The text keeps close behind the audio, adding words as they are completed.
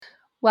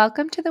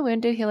Welcome to the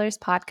Wounded Healers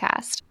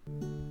podcast.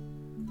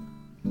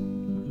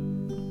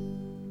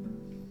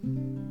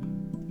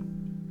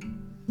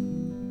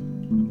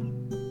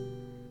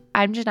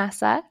 I'm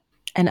Janessa.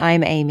 And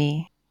I'm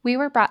Amy. We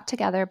were brought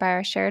together by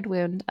our shared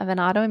wound of an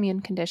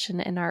autoimmune condition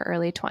in our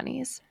early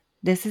 20s.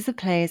 This is a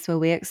place where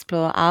we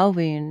explore our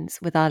wounds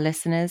with our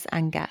listeners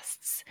and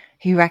guests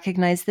who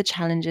recognize the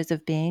challenges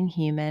of being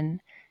human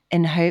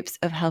in hopes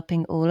of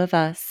helping all of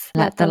us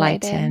let the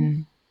light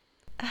in.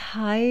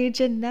 Hi,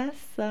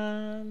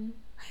 Janessa.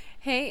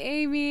 Hey,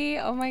 Amy.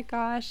 Oh my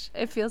gosh.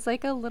 It feels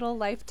like a little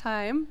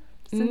lifetime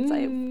since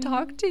I've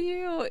talked to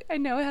you. I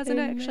know it hasn't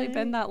actually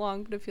been that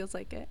long, but it feels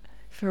like it.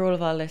 For all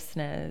of our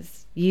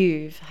listeners,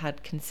 you've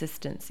had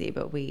consistency,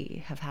 but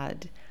we have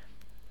had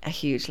a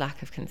huge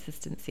lack of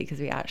consistency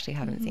because we actually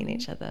haven't seen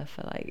each other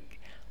for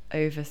like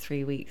over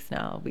 3 weeks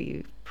now.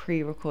 We've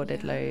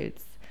pre-recorded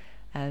loads,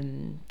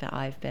 but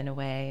I've been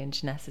away and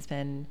Janessa's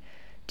been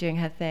doing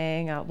her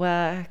thing at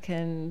work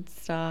and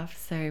stuff.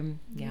 So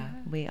yeah,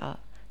 we are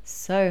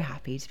so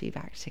happy to be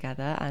back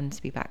together and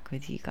to be back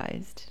with you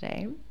guys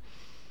today.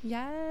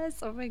 Yes.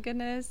 Oh my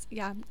goodness.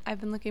 Yeah, I've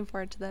been looking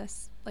forward to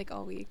this like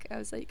all week. I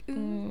was like,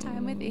 ooh,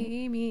 time with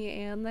Amy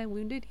and the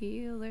Wounded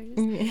Healers.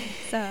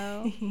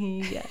 So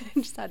yeah, I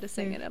just had to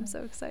sing it. I'm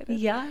so excited.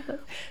 Yeah,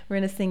 we're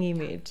in a singy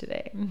mood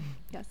today.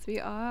 Yes, we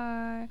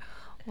are.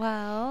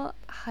 Well,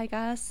 I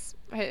guess.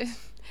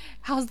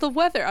 How's the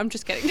weather? I'm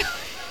just kidding.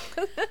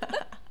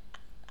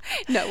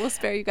 No, we'll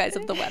spare you guys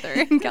of the weather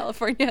in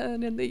California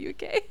and in the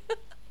UK.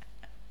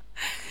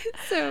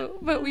 So,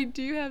 but we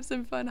do have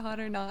some fun hot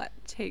or not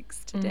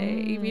takes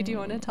today. Amy, do you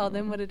want to tell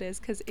them what it is?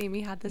 Because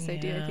Amy had this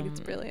idea. I think it's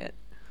brilliant.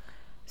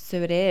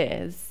 So it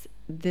is.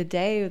 The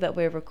day that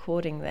we're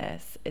recording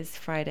this is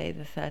Friday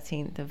the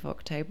 13th of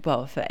October.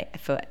 Well,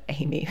 for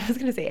Amy. I was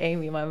going to say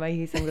Amy. Why am I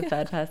using the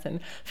third person?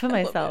 For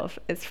myself,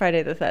 it's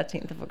Friday the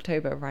 13th of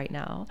October right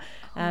now.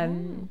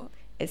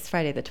 It's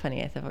Friday the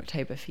 20th of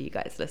October for you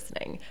guys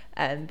listening.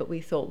 But we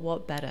thought,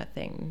 what better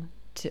thing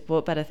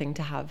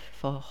to have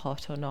for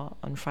hot or not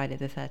on Friday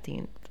the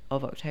 13th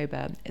of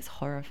October is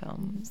horror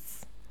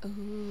films.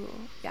 Ooh,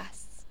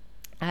 yes.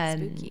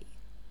 Spooky.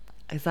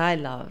 Because I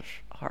love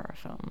horror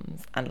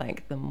films, and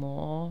like the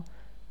more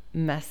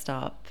messed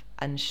up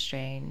and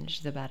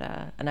strange the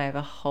better. And I have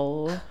a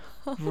whole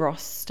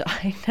roster.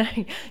 I know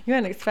you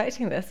weren't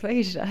expecting this, were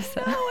you,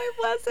 Janessa? No, I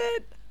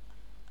wasn't.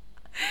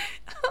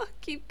 Oh,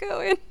 keep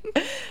going.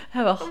 I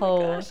have a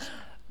whole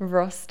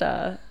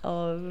roster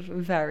of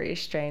very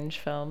strange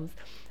films.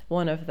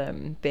 One of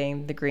them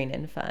being The Green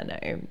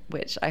Inferno,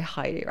 which I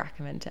highly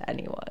recommend to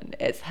anyone.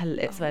 It's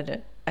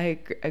when a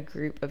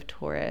group of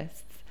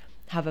tourists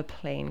have a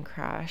plane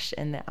crash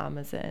in the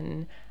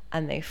Amazon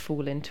and they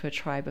fall into a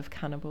tribe of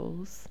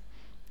cannibals.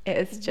 It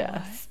is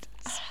just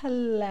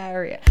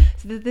hilarious.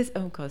 So this,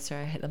 oh God,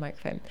 sorry, I hit the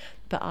microphone.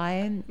 But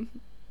I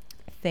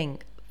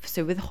think,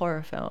 so with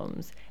horror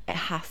films, it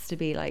has to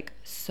be like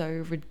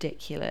so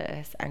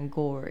ridiculous and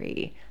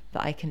gory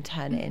that I can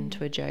turn it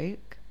into a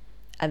joke.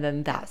 And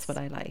then that's when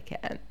I like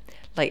it.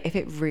 Like if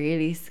it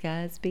really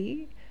scares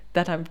me,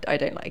 then I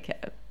don't like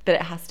it. But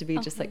it has to be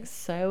just like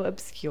so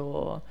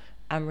obscure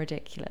and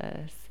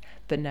ridiculous.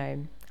 But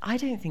no, I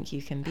don't think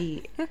you can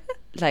beat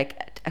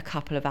like a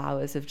couple of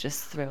hours of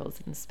just thrills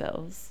and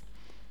spills.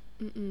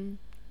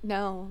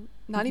 No,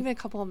 not even a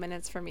couple of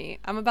minutes for me.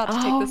 I'm about to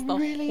take this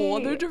the whole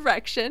other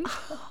direction.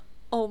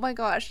 Oh my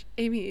gosh,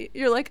 Amy,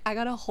 you're like, I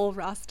got a whole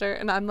roster,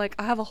 and I'm like,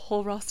 I have a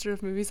whole roster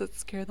of movies that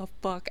scare the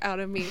fuck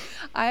out of me.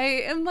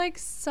 I'm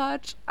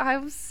such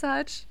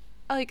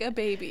like a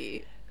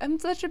baby. I'm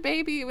such a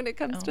baby when it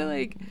comes to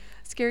like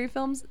scary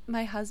films.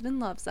 My husband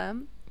loves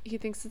them. He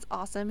thinks it's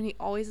awesome, and he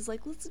always is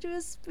like, let's do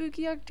a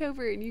spooky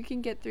October and you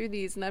can get through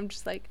these. And I'm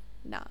just like,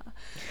 nah.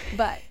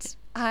 But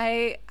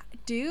I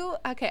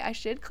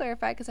should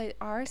clarify, because I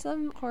are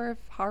some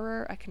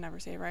horror, I can never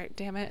say it right,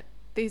 damn it.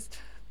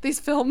 These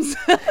films,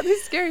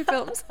 these scary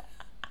films,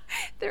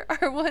 there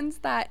are ones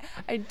that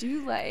I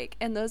do like,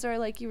 and those are,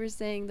 like you were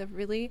saying,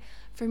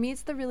 for me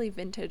it's the really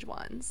vintage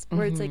ones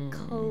where it's like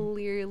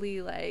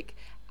clearly like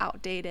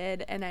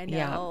outdated, and I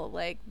know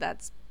like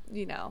that's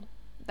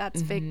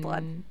fake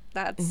blood,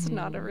 that's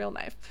not a real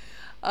knife.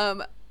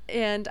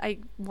 And I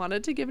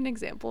wanted to give an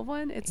example of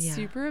one. It's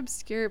super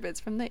obscure, but it's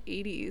from the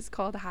 80s,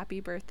 called Happy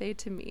Birthday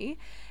to Me.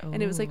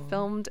 And it was like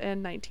filmed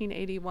in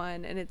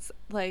 1981, and it's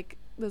like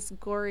this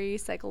gory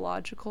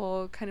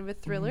psychological kind of a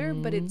thriller,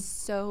 but it's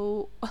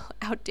so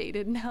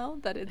outdated now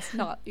that it's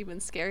not even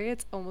scary.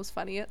 It's almost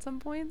funny at some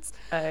points.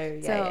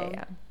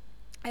 Yeah.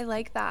 I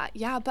like that.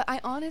 Yeah, but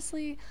I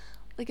honestly,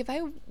 like, if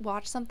I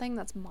watch something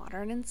that's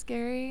modern and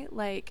scary,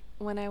 like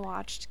when I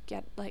watched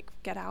Get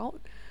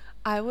Out,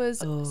 I was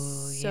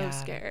so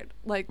scared.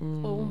 Like,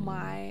 oh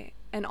my.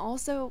 And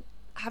also,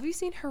 have you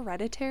seen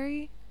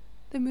Hereditary,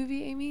 the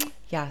movie, Amy?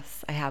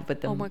 Yes, I have. With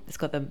them, it's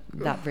got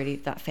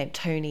that famous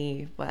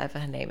Tony, whatever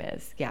her name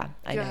is. Yeah,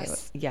 I know.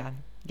 Yeah.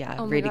 Yeah,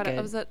 Oh my really God, I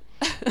good. was at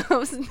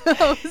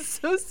I was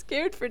so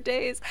scared for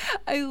days.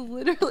 I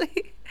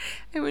literally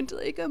I went to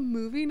like a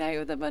movie night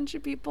with a bunch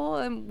of people,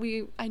 and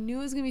I knew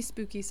it was gonna be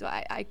spooky, so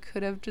I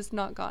could have just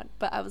not gone.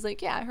 But I was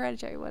like, yeah,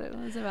 Hereditary, what it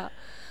was about.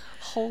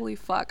 Holy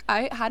fuck.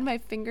 I had my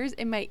fingers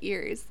in my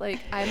ears. Like,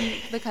 I'm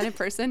the kind of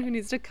person who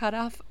needs to cut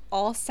off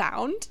all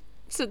sound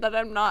so that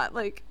I'm not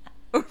like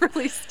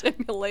overly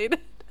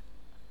stimulated.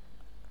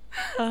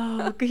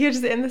 Oh, you're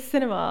just in the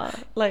cinema,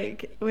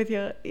 like with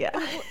your, yeah.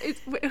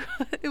 Well,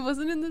 it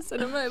wasn't in the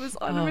cinema. It was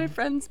on my Oh,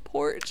 friend's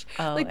porch.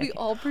 oh, Like, we okay.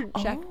 all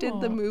projected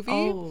the Oh, movie.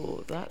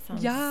 oh, that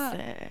sounds Yeah,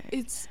 sick.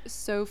 it's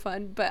so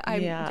fun. But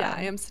Yeah.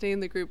 I am sitting in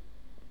the group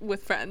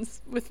with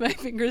friends with my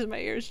fingers in my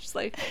ears, just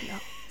like, no,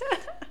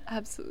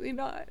 absolutely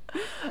not.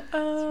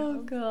 Oh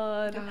So,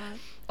 God. yeah.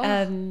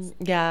 Oh,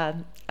 Yeah,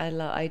 I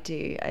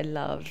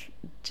love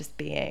just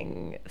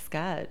being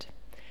scared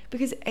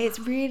because it's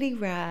really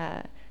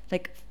rare.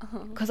 Like,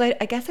 because I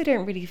guess I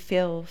don't really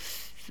feel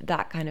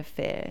that kind of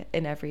fear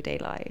in everyday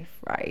life,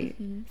 right?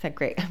 So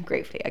I'm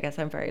gratefully, I guess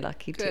I'm very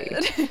lucky too.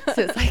 good.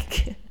 So it's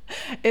like,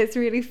 it's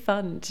really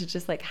fun to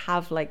just like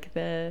have like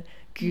the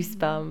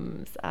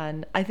goosebumps.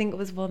 And I think it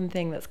was one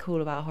thing that's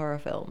cool about horror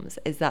films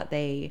is that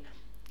they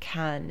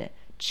can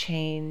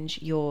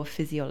change your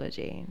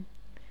physiology.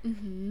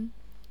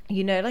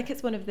 You know, like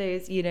it's one of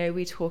those, you know,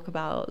 we talk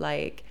about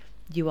like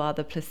you are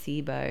the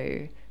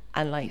placebo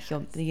and like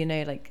Yes. you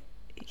know, like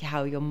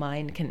how your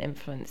mind can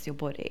influence your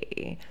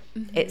body.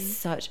 It's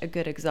such a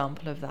good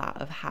example of that,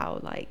 of how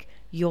like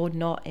you're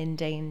not in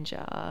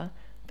danger,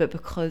 but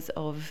because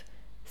of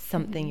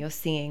something you're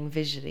seeing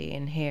visually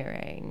and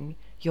hearing,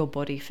 your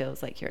body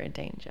feels like you're in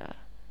danger.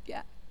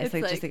 Yeah, It's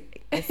it's like just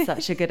like it's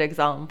such a good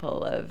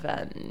example of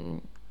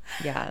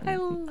yeah, I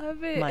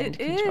love it. mind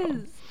It control.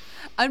 is.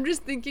 I'm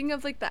just thinking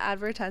of like the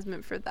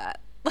advertisement for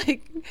that.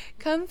 Like,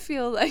 come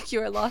feel like you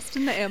are lost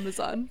in the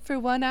Amazon for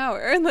 1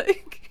 hour and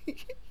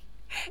like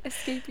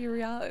escape your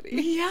reality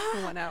for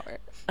Yeah. 1 hour.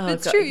 But Oh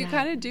it's God, true, you yeah.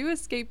 kind of do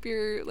escape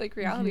your like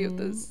reality with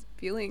those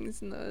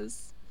feelings and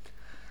those,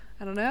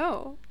 I don't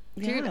know.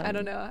 Dude, Yeah. I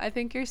don't know. I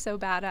think you're so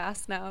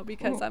badass now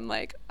because Oh. I'm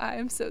like, I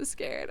am so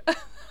scared.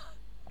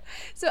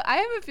 So I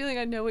have a feeling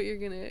I know what you're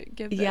gonna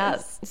give Yeah.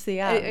 this. So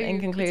yeah, in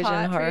It's conclusion,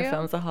 hot for horror you?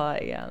 films are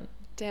hot, yeah.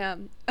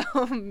 Damn.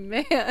 Oh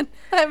man.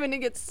 I'm gonna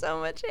get so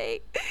much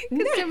hate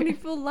because so many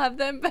people love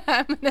them, but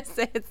I'm gonna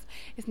say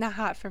it's not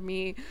hot for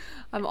me.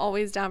 I'm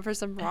always down for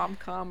some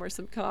rom-com or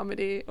some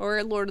comedy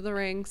or Lord of the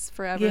Rings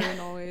forever Yeah. and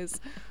always.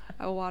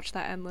 I will watch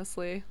that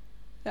endlessly.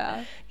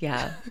 Yeah.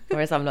 Yeah.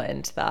 Whereas I'm not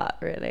into that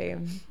really.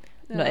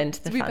 Not No.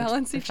 into So we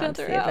balance the each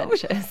other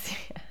fantasy out. adventures.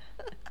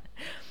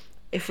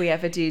 If we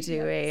ever do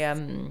Yes.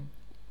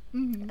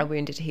 a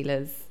wounded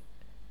healers,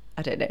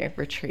 I don't know,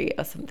 retreat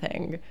or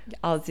something, Yes.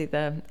 I'll do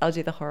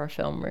the horror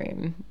film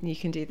room. You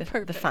can do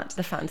Perfect.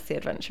 the fantasy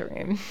adventure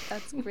room.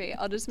 That's great.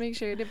 I'll just make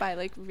sure to buy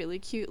like really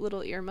cute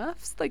little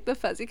earmuffs, like the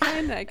fuzzy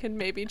kind. I can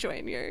maybe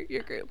join your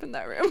group in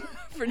that room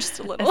for just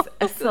a little.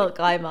 A silk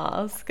eye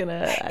mask and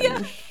Yeah.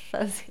 a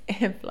fuzzy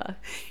earplug.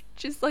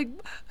 Just like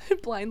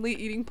blindly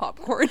eating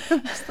popcorn.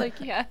 I'm just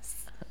like,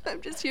 yes, I'm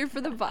just here for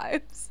the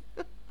vibes.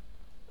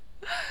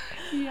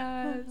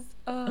 Yes.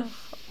 Oh,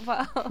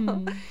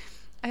 wow.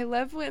 I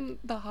love when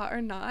the hot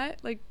or not,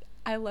 like,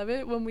 I love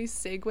it when we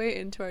segue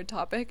into our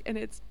topic and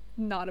it's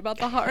not about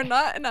the hot or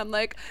not. And I'm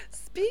like,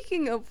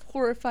 speaking of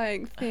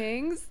horrifying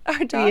things, our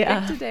topic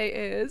Yeah. today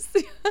is,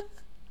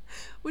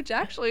 which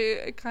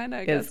actually kind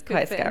of, I guess, It's could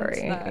quite fit into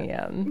scary. that.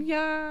 Yeah.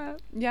 Yeah.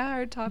 Yeah.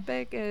 Our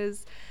topic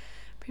is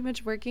pretty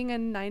much working a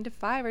 9 to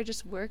 5 or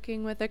just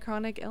working with a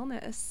chronic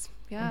illness.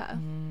 Yeah.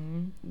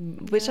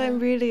 Which Yeah. I'm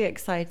really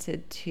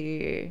excited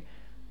to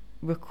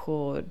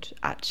record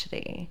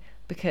actually,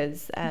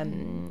 because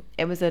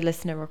it was a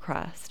listener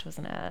request,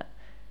 wasn't it?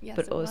 Yes,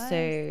 But it was.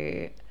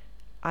 also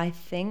I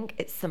think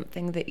it's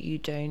something that you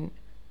don't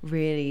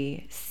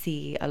really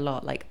see a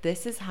lot. Like,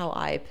 this is how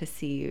I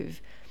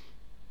perceive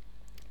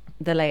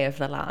the lay of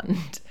the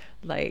land.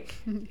 Like,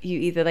 you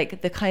either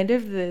like the kind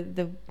of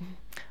the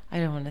I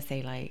don't want to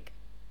say like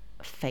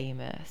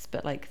famous,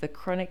 but like the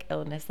chronic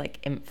illness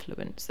like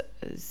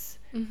influencers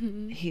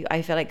who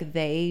I feel like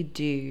they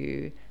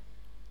do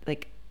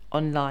like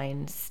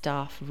online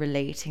stuff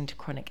relating to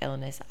chronic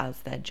illness as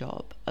their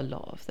job a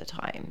lot of the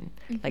time.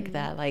 Like,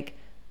 they're like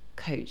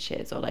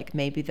coaches, or like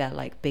maybe they're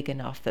like big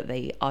enough that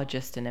they are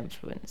just an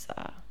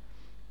influencer.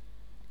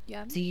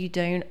 Yeah. So you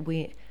don't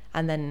we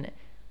and then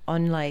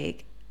on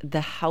like the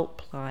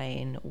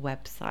helpline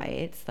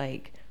websites,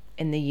 like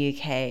in the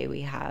UK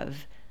we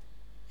have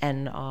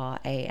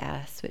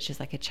NRAS, which is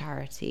like a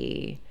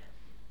charity,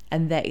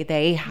 and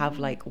they have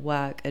like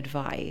work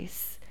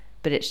advice,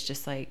 but it's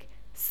just like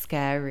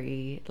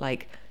scary,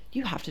 like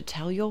you have to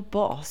tell your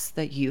boss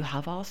that you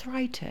have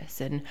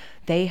arthritis and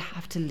they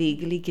have to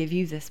legally give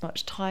you this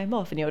much time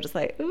off, and you're just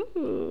like,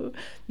 ooh,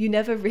 you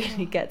never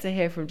really get to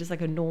hear from just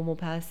like a normal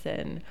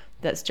person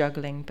that's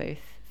juggling both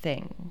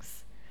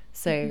things.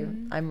 So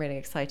I'm really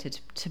excited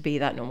to be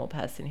that normal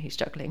person who's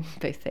juggling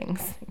both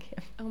things. Yeah.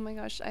 Oh my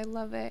gosh, I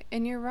love it.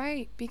 And you're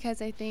right,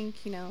 because I think,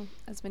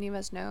 as many of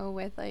us know,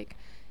 with like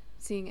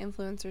seeing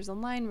influencers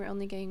online, we're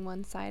only getting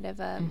one side of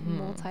a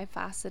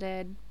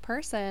multifaceted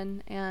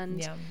person. And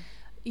Yeah.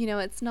 you know,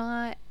 it's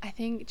not, I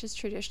think just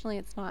traditionally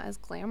it's not as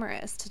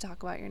glamorous to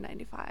talk about your 9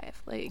 to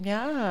 5. Like,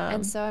 Yeah.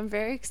 and so I'm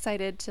very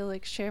excited to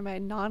like share my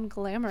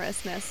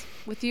non-glamorousness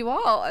with you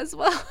all as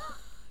well.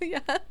 Yeah.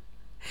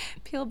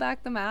 Peel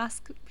back the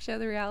mask, show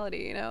the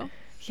reality, you know?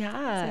 Yeah.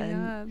 So And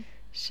yeah,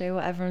 show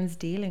what everyone's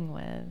dealing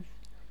with.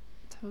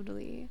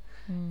 totally.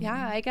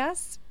 Yeah, I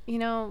guess, you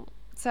know,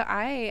 so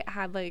I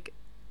had like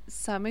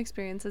some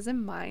experiences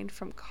in mind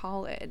from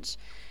college.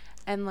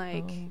 And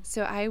like, Oh.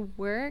 so I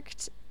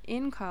worked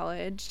in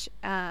college,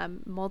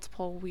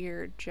 multiple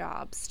weird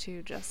jobs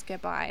to just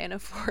get by and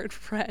afford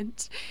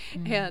rent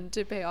and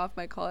to pay off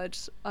my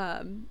college,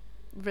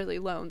 really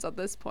loans at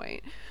this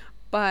point.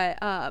 But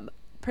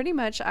pretty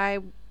much I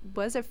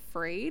was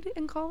afraid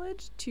in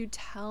college to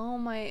tell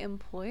my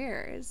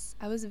employers.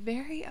 I was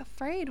very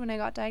afraid when I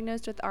got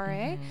diagnosed with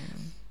RA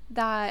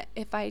that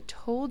if I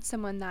told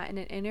someone that in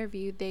an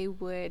interview, they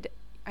would,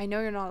 I know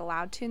you're not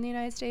allowed to in the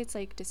United States,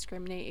 like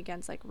discriminate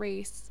against like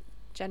race,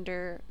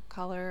 gender,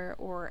 color,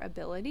 or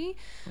ability.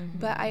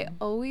 But I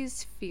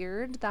always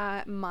feared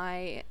that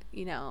my,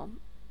 you know,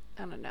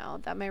 I don't know,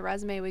 that my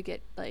resume would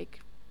get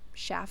like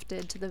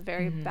shafted to the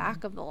very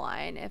back of the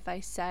line if I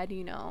said,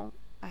 you know,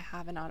 I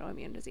have an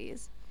autoimmune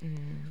disease.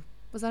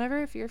 Was that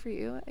ever a fear for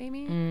you,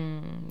 Amy?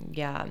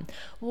 Yeah.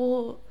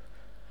 Well,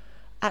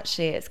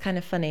 actually, it's kind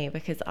of funny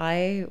because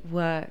I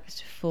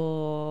worked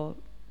for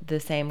the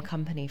same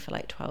company for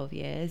like 12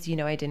 years. You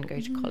know, I didn't go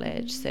to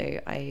college, so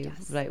I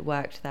Yes. like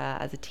worked there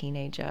as a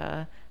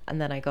teenager, and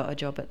then I got a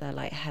job at their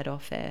like head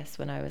office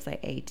when I was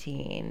like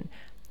 18,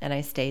 and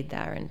I stayed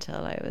there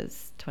until I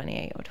was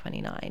 28 or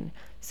 29.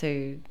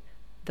 So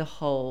the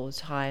whole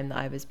time that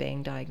I was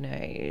being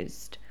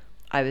diagnosed,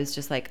 I was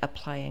just like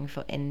applying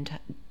for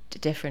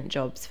different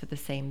jobs for the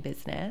same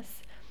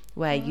business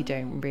where you Oh.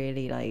 don't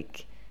really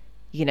like,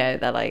 you know,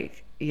 they're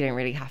like, you don't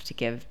really have to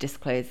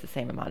disclose the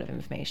same amount of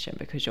information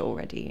because you're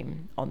already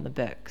on the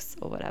books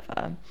or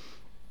whatever.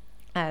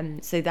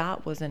 So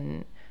that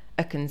wasn't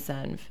a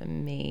concern for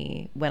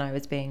me when I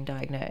was being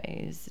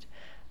diagnosed.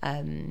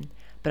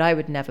 But I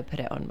would never put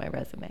it on my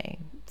resume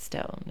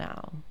still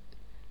now.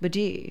 Would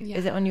you?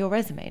 Is it Yeah. on your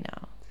resume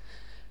now?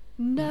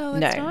 No,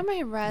 it's not No. on my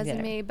No.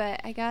 resume,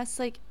 but I guess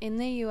like in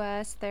the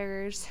US,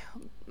 there's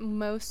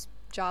most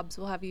jobs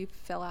will have you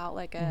fill out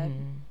like a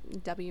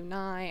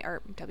W-9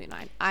 or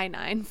W-9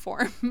 I-9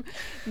 form.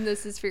 And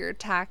this is for your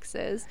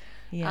taxes.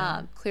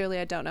 Yeah. Clearly,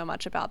 I don't know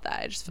much about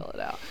that. I just fill it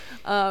out.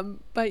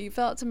 But you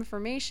fill out some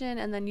information,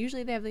 and then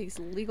usually they have these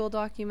legal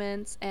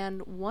documents.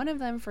 And one of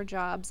them for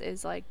jobs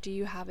is like, do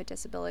you have a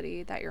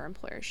disability that your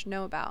employer should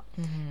know about?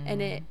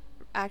 And it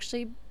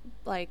actually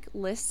like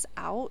lists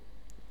out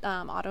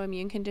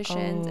autoimmune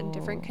conditions and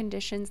different Oh,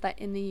 conditions that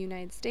in the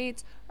United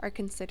States are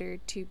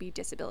considered to be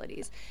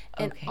disabilities.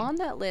 And okay. on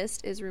that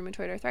list is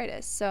rheumatoid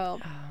arthritis. So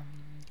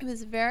it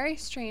was very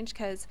strange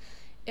because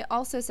it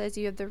also says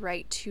you have the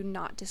right to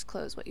not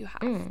disclose what you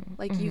have.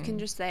 Like you can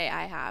just say,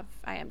 I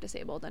am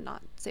disabled and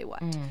not say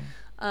what.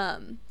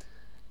 Um,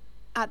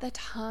 at the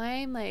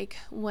time, like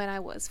when I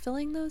was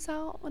filling those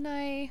out when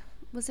I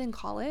was in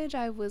college,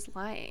 I was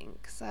lying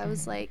because I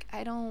was like,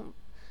 I don't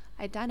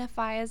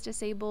identify as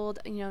disabled.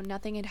 You know,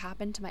 nothing had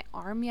happened to my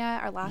arm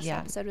yet. Our last Yeah.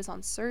 episode was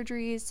on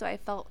surgeries, so I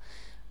felt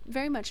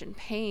very much in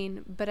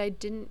pain, but I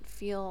didn't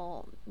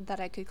feel that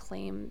I could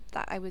claim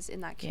that I was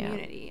in that Yeah.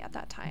 community at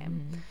that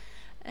time.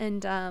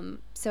 And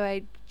so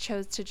I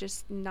chose to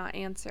just not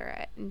answer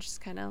it and just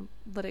kind of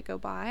let it go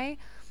by.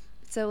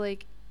 So,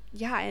 like,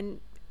 yeah, and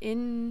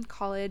in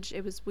college,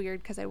 it was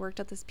weird because I worked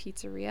at this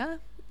pizzeria,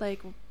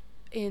 like,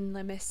 in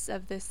the midst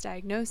of this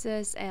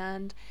diagnosis,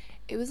 and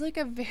it was like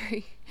a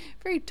very,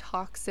 very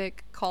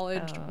toxic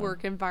college Oh.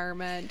 work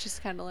environment,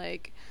 just kind of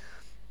like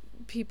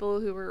people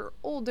who were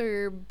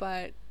older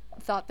but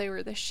thought they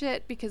were the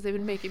shit because they've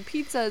been making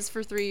pizzas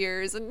for 3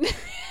 years. And,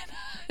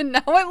 and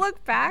now I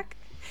look back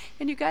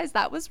and you guys,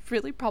 that was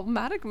really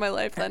problematic in my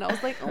life then. I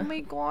was like, oh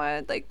my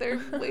God, like they're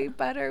way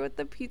better with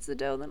the pizza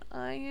dough than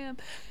I am.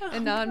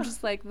 And now I'm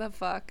just like, the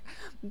fuck.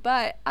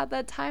 But at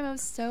that time, I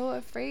was so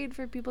afraid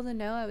for people to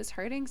know I was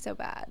hurting so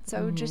bad. So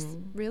I would just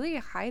really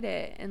hide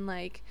it. And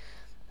like,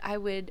 I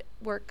would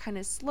work kind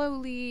of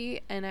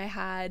slowly, and I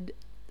had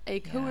a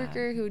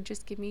coworker who would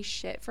just give me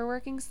shit for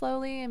working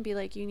slowly and be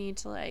like, you need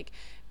to like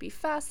be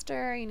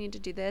faster, you need to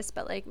do this.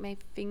 But like my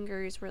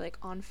fingers were like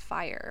on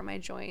fire, my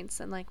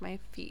joints and like my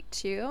feet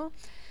too.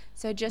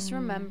 So I just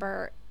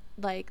remember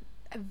like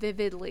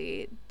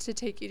vividly, to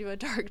take you to a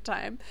dark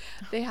time,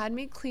 they had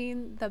me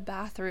clean the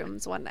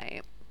bathrooms one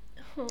night.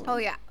 Oh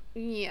yeah.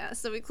 Yeah,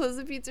 so we close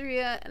the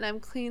pizzeria and I'm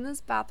cleaning this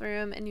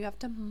bathroom, and you have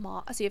to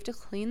mop. So you have to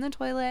clean the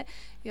toilet,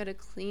 you got to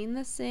clean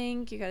the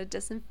sink, you got to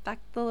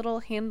disinfect the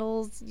little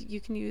handles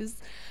you can use.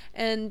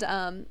 And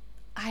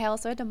I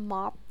also had to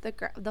mop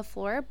the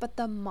floor, but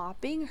the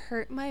mopping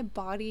hurt my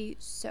body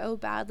so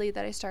badly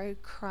that I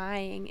started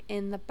crying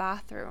in the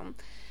bathroom.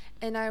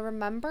 And I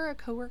remember a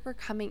coworker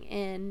coming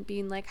in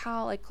being like,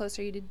 how like close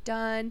are you to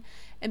done?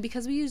 And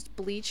because we used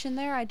bleach in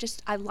there,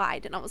 I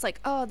lied and I was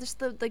like, oh, this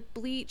the like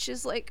bleach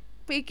is like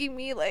making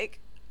me like,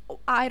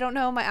 I don't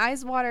know, my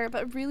eyes water.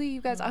 But really, you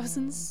guys, I was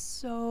in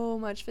so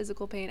much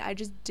physical pain. I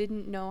just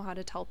didn't know how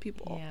to tell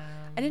people. Yeah.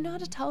 I didn't know how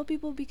to tell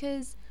people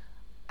because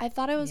I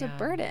thought I was a Yeah.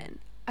 burden.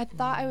 I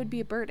thought I would be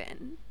a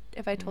burden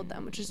if I told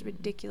them, which is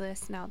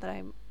ridiculous now that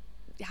I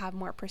have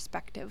more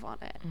perspective on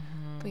it.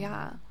 But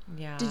yeah.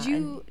 Yeah. Did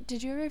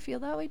you ever feel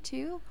that way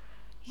too?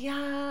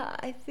 Yeah,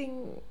 I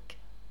think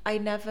I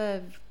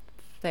never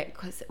think,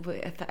 because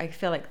I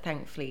feel like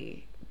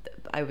thankfully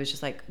I was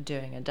just like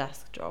doing a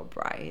desk job,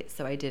 right?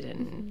 So I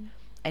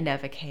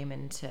never came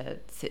into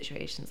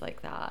situations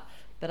like that.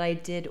 But I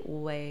did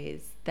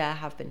always, there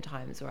have been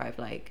times where I've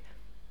like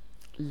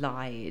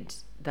lied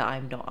that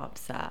I'm not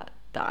upset,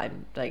 that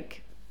I'm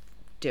like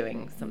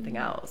doing something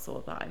else,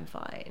 or that I'm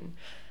fine.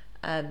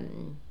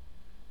 And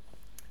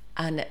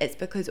it's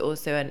because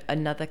also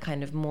another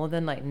kind of, more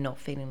than like not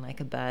feeling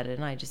like a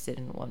burden, I just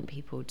didn't want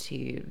people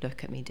to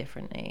look at me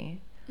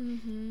differently.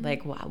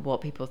 Like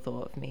what people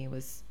thought of me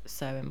was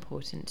so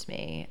important to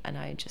me, and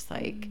I just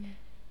like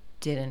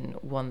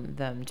didn't want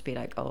them to be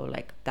like, oh,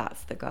 like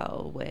that's the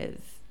girl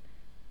with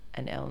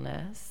an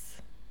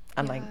illness,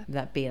 and like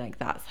that be like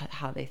that's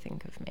how they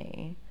think of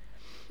me.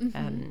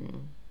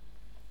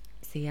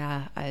 So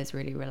yeah, I was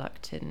really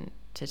reluctant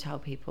to tell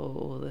people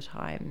all the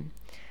time.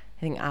 I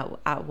think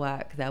at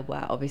work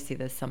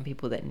there's some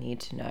people that need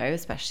to know,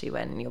 especially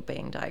when you're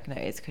being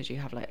diagnosed, because you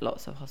have like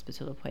lots of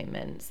hospital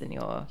appointments and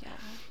you're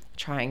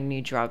trying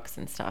new drugs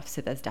and stuff.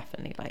 So there's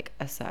definitely like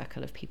a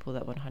circle of people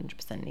that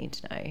 100% need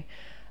to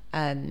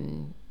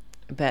know.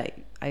 But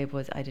I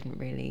didn't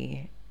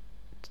really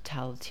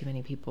tell too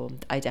many people.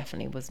 I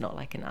definitely was not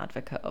like an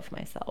advocate of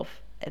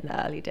myself in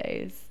the early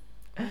days.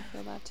 I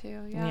feel that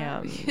too.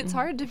 Yeah. It's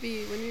hard to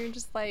be when you're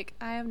just like,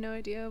 I have no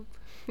idea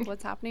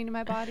what's happening to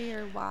my body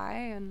or why,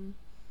 and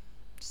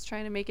just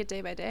trying to make it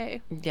day by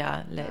day.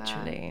 Yeah,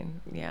 literally.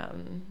 Yeah.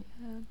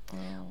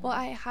 Well,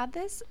 I had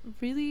this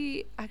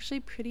really actually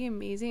pretty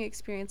amazing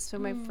experience. So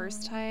my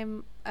first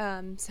time,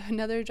 so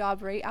another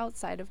job right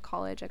outside of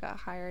college, I got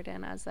hired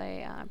in as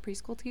a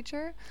preschool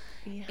teacher.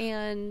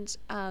 And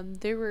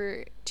there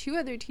were 2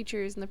 other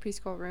teachers in the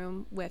preschool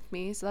room with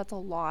me, so that's a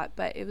lot,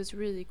 but it was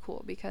really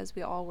cool because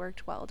we all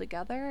worked well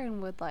together,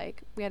 and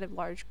we had a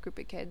large group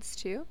of kids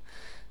too.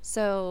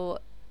 So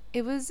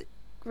it was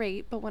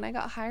great. But when I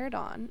got hired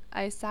on,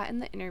 I sat in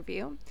the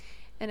interview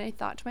and I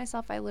thought to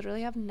myself, I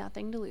literally have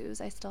nothing to lose.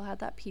 I still had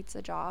that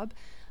pizza job,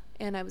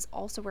 and I was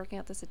also working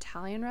at this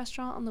Italian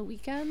restaurant on the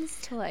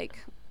weekends to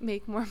like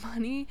make more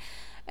money.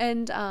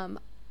 And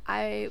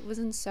I was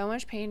in so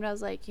much pain, but I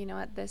was like, you know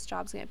what, this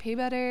job's gonna pay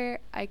better.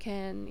 I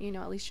can, you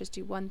know, at least just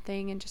do one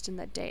thing and just in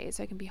the day,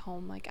 so I can be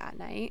home like at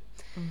night.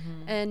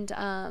 And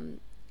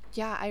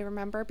yeah, I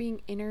remember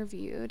being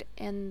interviewed,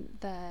 and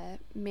the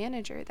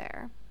manager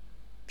there,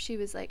 she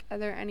was like, are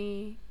there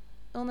any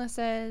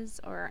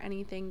illnesses or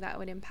anything that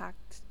would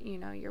impact, you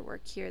know, your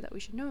work here that we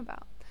should know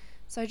about?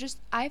 So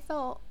I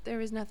felt there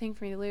was nothing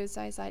for me to lose.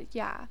 So I said,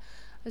 yeah. I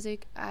was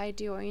like, I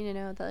do want you to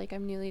know that like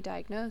I'm newly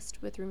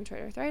diagnosed with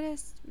rheumatoid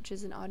arthritis, which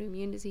is an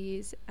autoimmune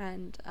disease,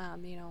 and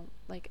you know,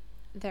 like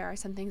there are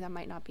some things I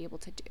might not be able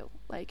to do,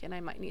 like, and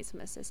I might need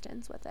some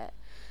assistance with it,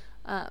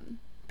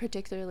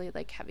 particularly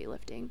like heavy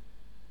lifting.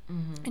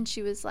 And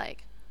she was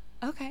like,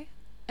 okay.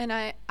 And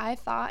I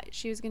thought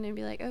she was going to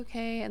be like,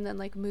 okay, and then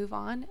like move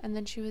on. And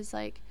then she was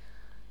like,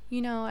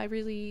 you know, I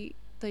really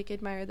like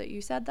admire that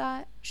you said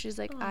that. She's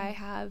like, I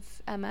have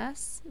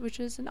MS, which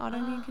is an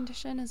autoimmune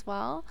condition as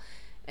well.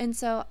 And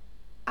so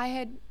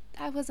I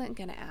wasn't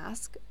going to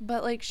ask,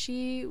 but like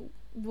she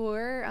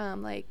wore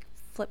like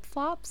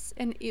flip-flops,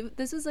 and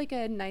this was like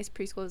a nice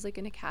preschool. It was like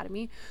an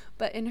academy,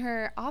 but in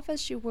her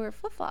office she wore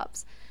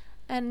flip-flops.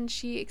 And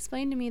she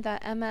explained to me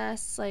that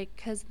MS, like,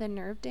 because of the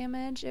nerve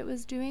damage it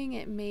was doing,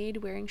 it made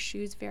wearing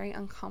shoes very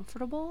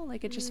uncomfortable.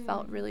 Like, it just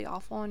felt really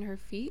awful on her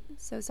feet.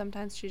 So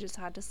sometimes she just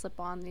had to slip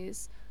on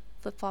these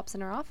flip-flops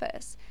in her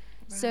office.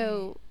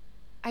 So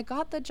I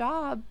got the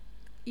job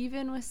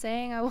even with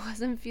saying I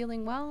wasn't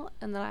feeling well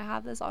and that I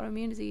have this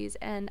autoimmune disease.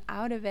 And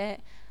out of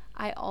it,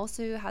 I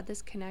also had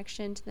this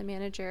connection to the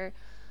manager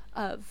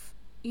of,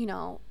 you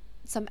know,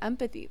 some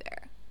empathy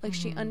there. Like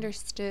she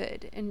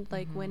understood, and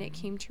like when it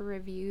came to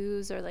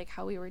reviews or like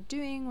how we were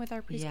doing with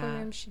our preschool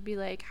room, she'd be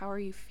like, how are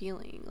you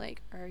feeling?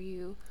 Like, are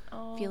you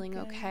feeling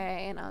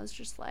okay? And I was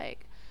just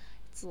like,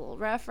 it's a little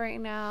rough right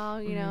now,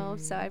 you know?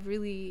 So I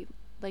really,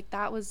 like,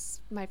 that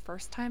was my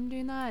first time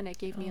doing that, and it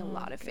gave me a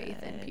lot of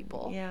faith in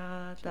people.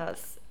 Yeah,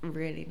 that's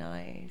really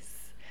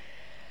nice.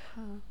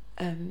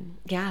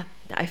 Yeah,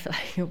 I feel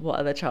like, what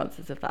are the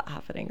chances of that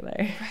happening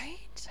though?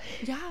 Right?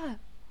 Yeah.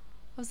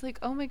 I was like,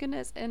 oh my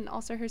goodness. And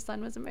also her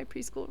son was in my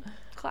preschool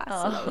class,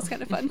 so that was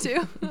kind of fun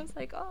too. I was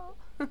like, oh.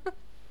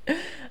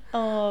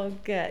 Oh,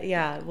 good.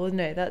 Yeah. Well,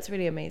 no, that's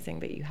really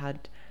amazing that you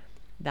had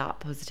that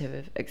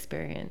positive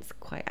experience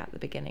quite at the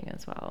beginning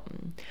as well.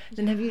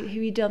 Then have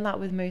you done that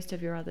with most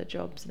of your other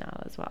jobs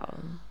now as well?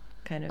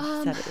 Kind of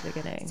said at the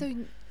beginning. So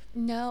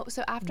No.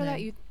 So after No.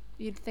 that,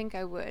 you'd think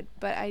I would,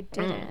 but I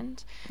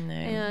didn't. No.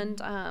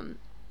 And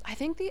I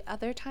think the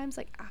other times,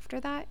 like after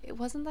that, it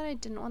wasn't that I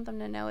didn't want them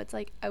to know. It's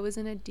like I was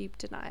in a deep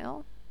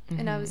denial,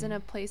 and I was in a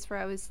place where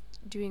I was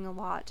doing a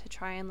lot to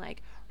try and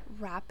like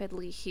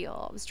rapidly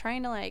heal. I was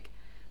trying to like.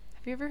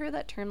 Have you ever heard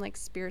that term like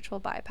spiritual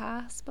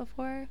bypass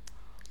before?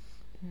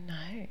 No.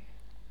 I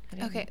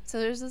Okay, didn't. so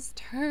there's this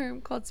term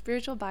called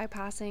spiritual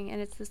bypassing,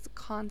 and it's this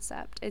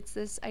concept. It's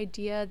this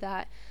idea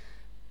that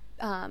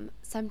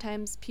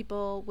sometimes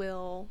people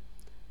will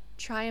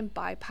try and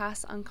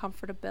bypass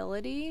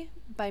uncomfortability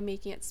by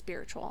making it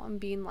spiritual and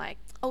being like,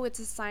 oh, it's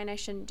a sign I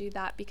shouldn't do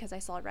that because I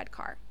saw a red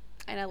car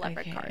and I love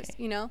red cars,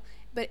 Okay. you know?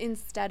 But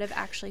instead of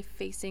actually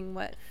facing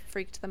what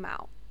freaked them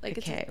out, like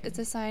Okay. it's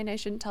a sign I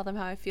shouldn't tell them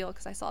how I feel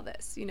because I saw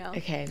this, you know?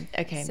 Okay.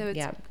 Okay. So it's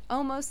Yeah.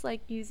 almost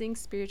like using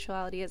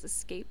spirituality as a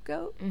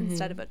scapegoat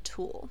instead of a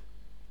tool.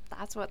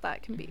 That's what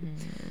that can be.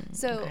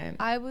 So Okay.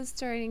 I was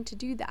starting to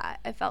do that.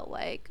 I felt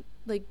like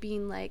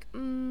being like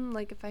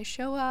if I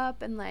show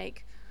up and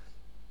like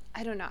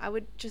I don't know, I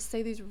would just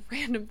say these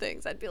random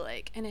things. I'd be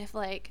like, and if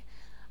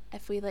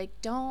we like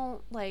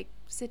don't like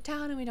sit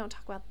down and we don't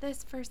talk about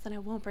this first, then I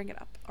won't bring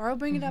it up. Or I'll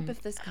bring it up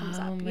if this comes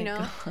Oh up, my you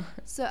know? God.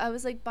 So I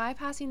was like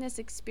bypassing this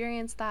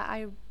experience that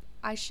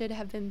I should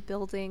have been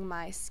building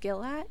my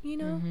skill at, you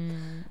know?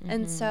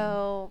 And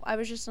so I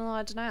was just in a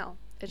lot of denial.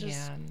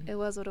 Yeah. It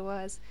was what it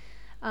was.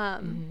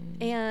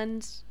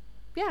 And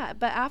yeah,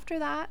 but after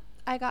that,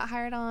 I got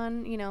hired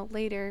on, you know,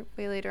 way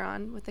later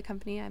on with the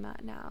company I'm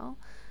at now.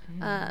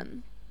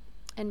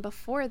 And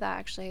before that,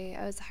 actually,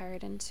 I was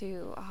hired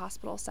into a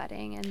hospital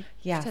setting. And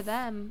Yes. to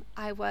them,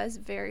 I was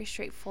very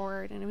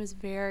straightforward and it was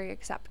very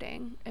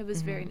accepting. It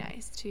was very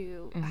nice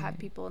to have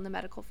people in the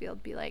medical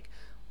field be like,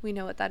 we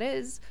know what that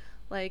is.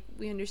 Like,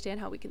 we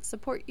understand how we can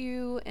support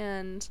you.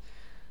 And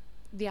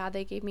yeah,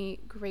 they gave me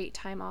great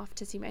time off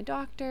to see my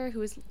doctor, who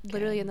was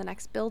literally in the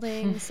next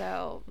building.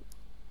 So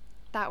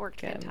that worked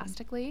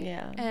fantastically.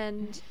 Yeah.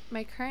 And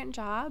my current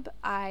job,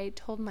 I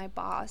told my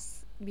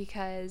boss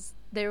because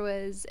there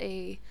was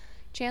a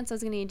chance I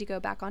was going to need to go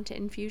back onto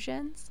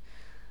infusions.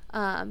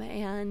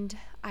 And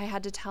I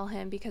had to tell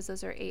him because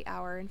those are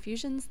 8-hour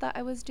infusions that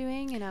I was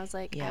doing. And I was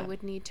like, I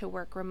would need to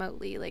work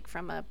remotely, like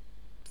from a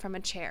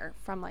chair,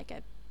 from like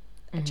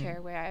a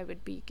chair where I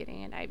would be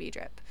getting an IV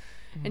drip.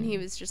 And he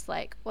was just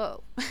like,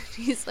 whoa.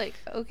 He's like,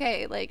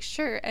 okay, like,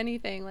 sure,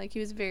 anything. Like, he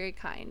was very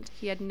kind.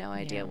 He had no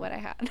idea what I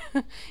had.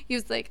 He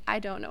was like, I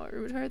don't know what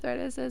rheumatoid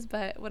arthritis is,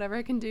 but whatever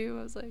I can do.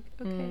 I was like,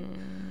 okay.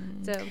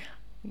 So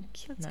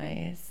that's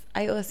Nice.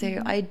 Good. I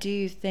also, I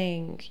do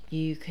think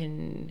you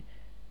can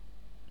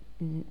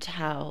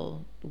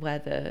tell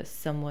whether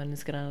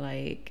someone's gonna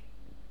like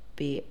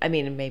be, I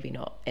mean, maybe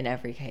not in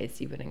every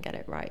case, you wouldn't get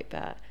it right,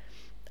 but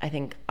I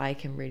think I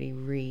can really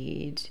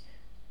read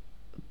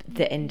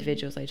the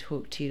individuals I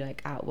talk to,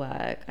 like at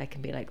work. I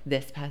can be like,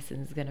 this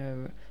person's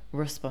gonna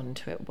respond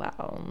to it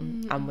well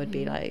and would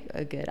be like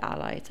a good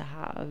ally to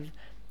have.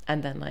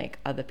 And then like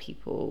other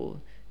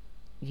people,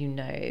 you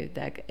know,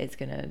 that it's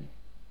gonna,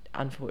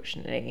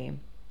 unfortunately,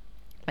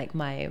 like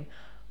my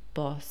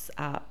boss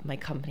at my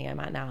company I'm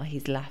at now,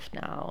 he's left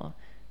now,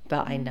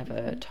 but I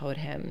never told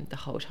him the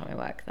whole time I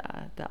worked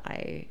there that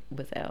I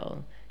was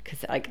ill,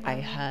 because like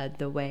I heard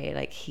the way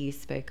like he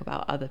spoke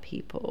about other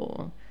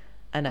people,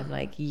 and I'm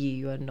like,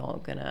 you are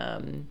not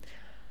gonna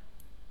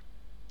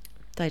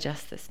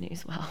digest this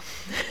news well.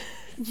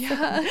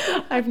 yeah.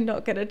 So I'm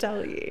not gonna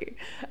tell you.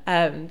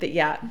 But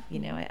yeah, you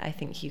know, I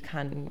think you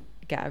can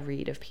get a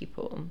read of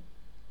people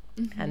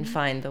and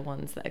find the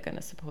ones that are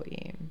gonna support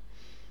you.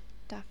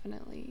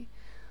 Definitely.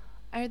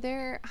 I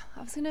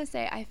was going to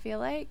say, I feel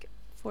like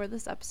for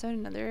this episode,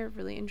 another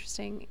really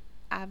interesting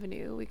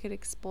avenue we could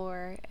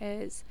explore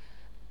is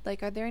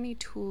like, are there any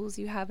tools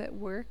you have at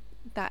work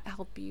that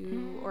help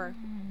you or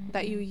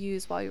that you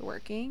use while you're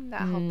working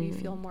that help you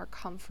feel more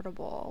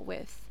comfortable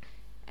with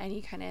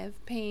any kind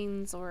of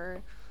pains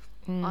or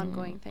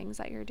ongoing things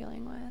that you're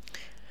dealing with?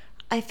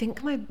 I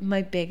think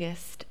my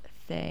biggest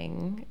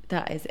thing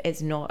that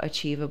is not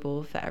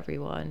achievable for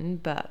everyone,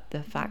 but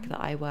the fact that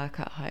I work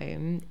at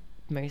home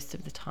most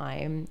of the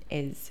time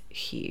is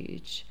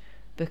huge,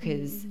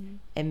 because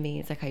it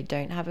means like I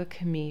don't have a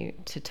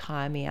commute to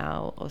tire me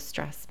out or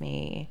stress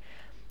me.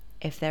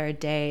 If there are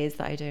days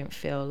that I don't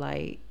feel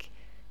like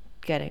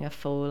getting a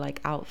full like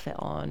outfit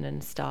on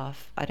and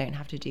stuff, I don't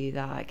have to do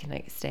that. I can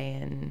like stay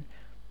in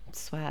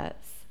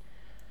sweats,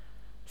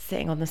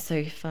 sitting on the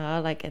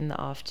sofa like in the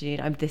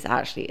afternoon. This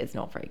actually is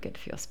not very good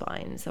for your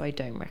spine, so I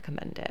don't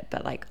recommend it.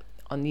 But like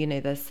on, you know,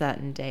 there's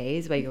certain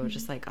days where you're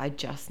just like, I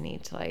just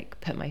need to like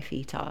put my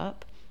feet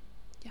up.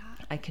 Yeah.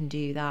 I can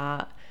do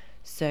that.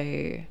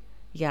 So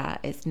yeah,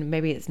 it's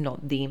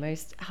not the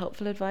most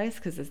helpful advice,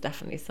 because there's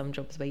definitely some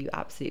jobs where you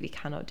absolutely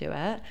cannot do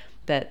it,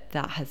 but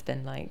that has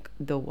been like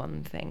the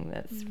one thing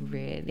that's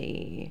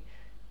really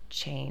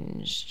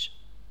changed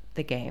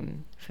the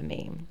game for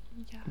me,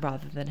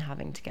 rather than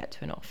having to get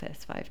to an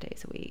office 5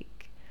 days a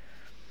week.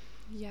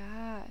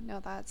 Yeah, no,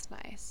 that's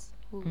nice.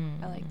 Ooh,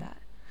 I like that.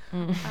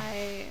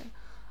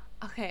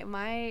 Okay,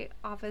 my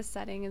office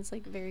setting is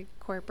like very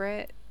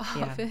corporate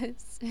Yeah.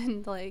 office,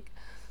 and like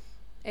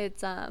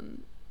it's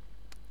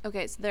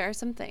okay, so there are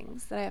some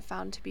things that I have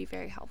found to be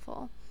very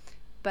helpful,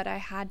 but I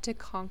had to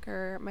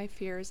conquer my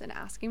fears in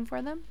asking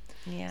for them.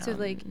 Yeah. So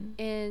like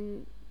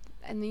in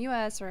the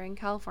US, or in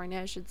California,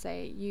 I should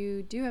say,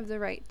 you do have the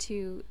right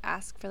to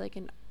ask for like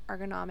an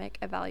ergonomic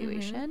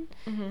evaluation.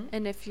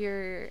 And if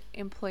your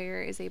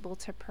employer is able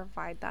to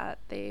provide that,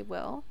 they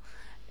will.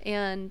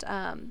 And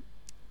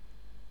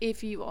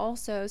if you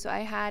also, so I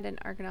had an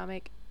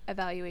ergonomic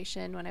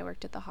evaluation when I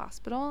worked at the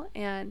hospital,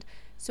 and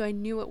so I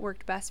knew what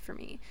worked best for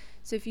me.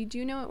 So if you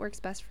do know what works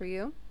best for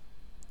you,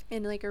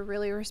 in like a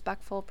really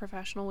respectful,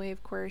 professional way,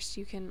 of course,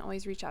 you can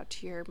always reach out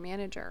to your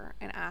manager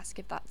and ask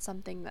if that's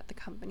something that the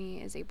company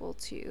is able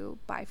to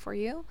buy for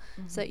you,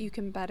 so that you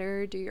can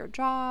better do your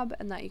job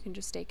and that you can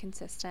just stay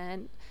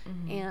consistent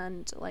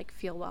and like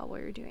feel well while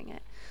you're doing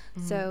it.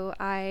 So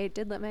I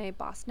did let my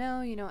boss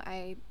know,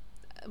 I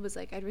was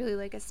like, I'd really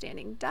like a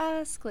standing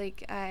desk.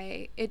 Like,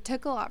 it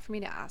took a lot for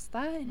me to ask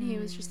that. And he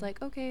was just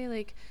like, okay,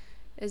 like,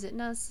 is it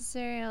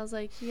necessary? And I was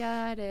like,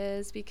 yeah, it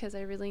is, because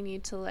I really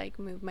need to like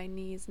move my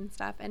knees and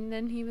stuff. And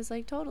then he was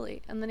like,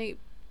 totally. And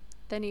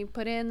then he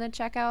put in the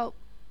checkout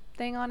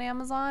thing on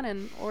Amazon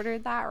and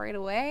ordered that right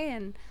away.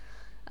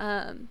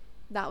 And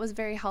that was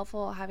very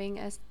helpful, having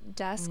a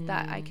desk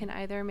that I can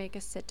either make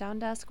a sit down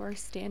desk or a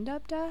stand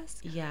up desk.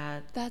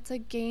 Yeah. That's a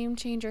game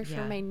changer for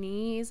Yeah. my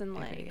knees and It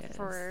like really is.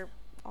 for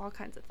all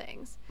kinds of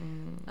things.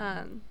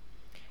 Because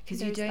you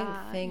There's don't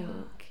that, think,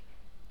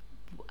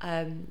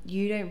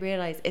 you don't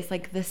realize it's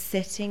like the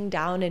sitting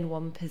down in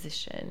one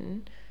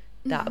position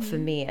that, for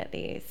me at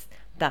least,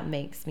 that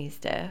makes me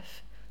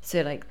stiff.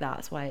 So like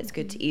that's why it's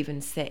good to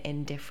even sit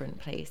in different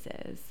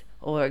places,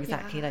 or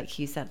exactly like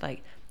you said,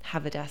 like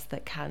have a desk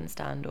that can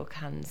stand or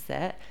can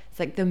sit. It's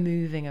like the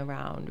moving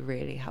around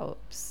really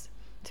helps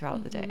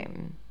throughout the day.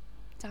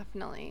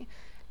 Definitely.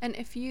 And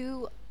if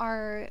you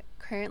are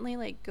currently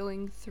like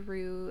going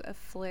through a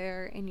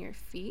flare in your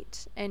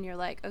feet and you're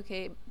like,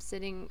 okay,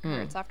 sitting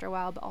hurts after a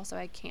while, but also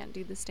I can't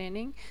do the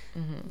standing,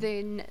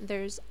 then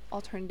there's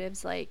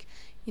alternatives like,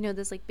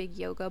 those like big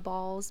yoga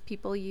balls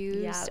people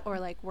use, or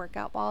like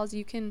workout balls.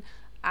 You can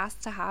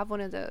ask to have one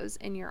of those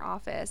in your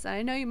office. And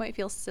I know you might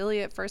feel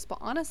silly at first, but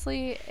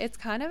honestly, it's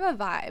kind of a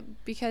vibe,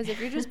 because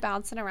if you're just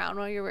bouncing around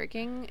while you're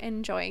working,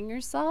 enjoying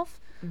yourself,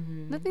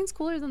 nothing's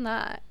cooler than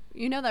that.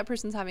 That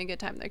person's having a good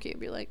time. They're cute.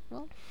 Be like,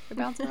 well, they're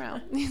bouncing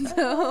around.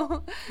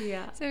 so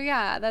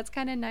yeah, that's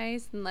kind of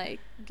nice, and like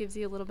gives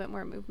you a little bit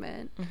more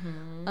movement.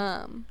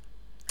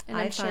 And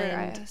I'm sure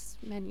I have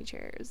many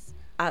chairs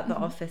at the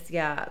office.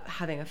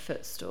 Having a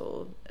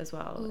footstool as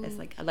well is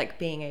like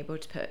being able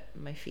to put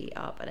my feet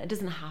up, and it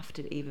doesn't have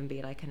to even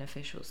be like an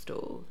official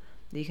stool.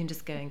 You can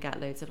just go and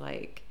get loads of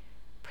like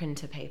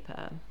printer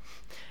paper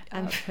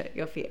and put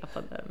your feet up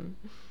on them.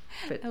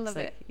 But I love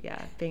it.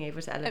 Being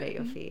able to elevate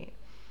your feet.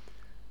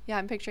 Yeah,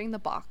 I'm picturing the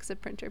box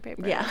of printer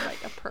paper. Yeah. As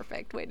like a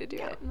perfect way to do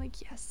it. I'm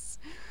like, yes.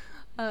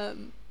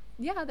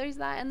 There's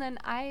that. And then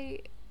I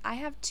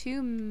have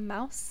 2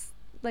 mouse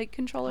like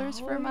controllers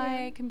for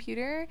my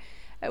computer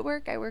at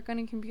work. I work on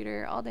a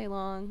computer all day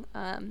long.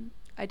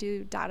 I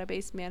do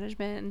database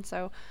management, and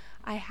so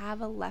I have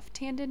a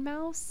left-handed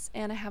mouse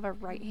and I have a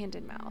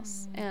right-handed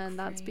mouse. And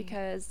that's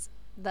because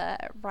the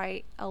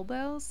right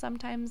elbow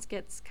sometimes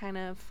gets kind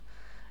of,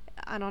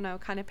 I don't know,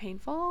 kind of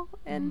painful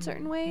in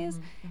certain ways.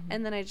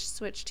 And then I just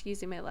switched to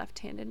using my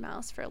left-handed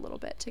mouse for a little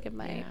bit to give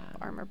my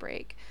arm a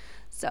break.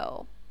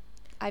 So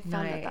I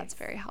found that that's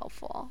very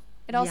helpful.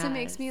 It also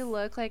makes me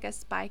look like a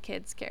Spy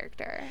Kids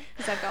character,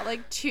 because I've got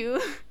like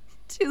two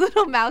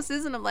little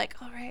mouses, and I'm like,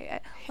 all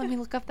right, let me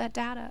look up that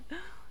data.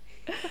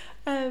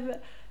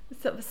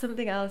 So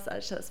something else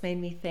actually that's made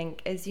me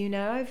think is,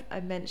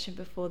 I've mentioned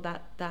before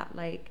that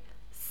like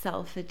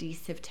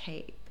self-adhesive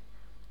tape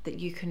that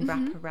you can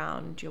wrap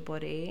around your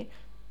body,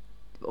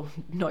 or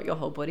not your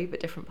whole body, but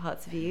different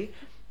parts of you.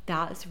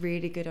 That's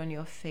really good on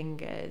your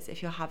fingers.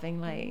 If you're having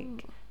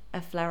like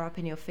a flare up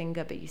in your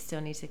finger, but you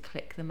still need to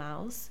click the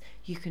mouse,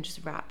 you can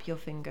just wrap your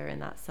finger in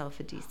that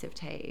self-adhesive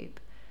tape.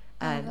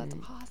 That's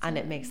awesome. And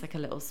it makes like a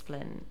little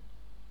splint.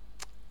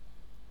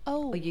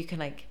 Or you can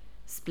like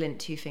splint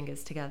 2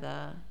 fingers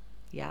together.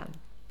 Yeah.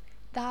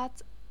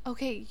 That's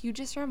okay. You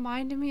just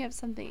reminded me of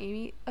something,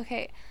 Amy.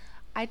 Okay.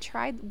 I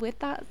tried with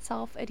that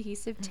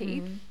self-adhesive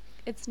tape.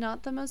 It's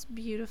not the most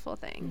beautiful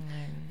thing,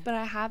 but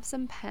I have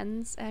some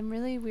pens. I'm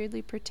really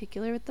weirdly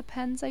particular with the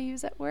pens I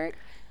use at work,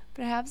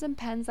 but I have some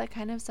pens that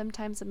kind of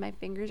sometimes, if my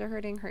fingers are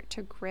hurt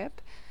to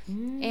grip.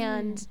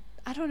 And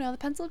I don't know, the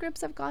pencil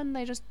grips I've gotten,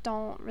 they just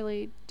don't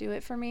really do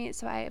it for me.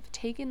 So I have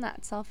taken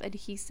that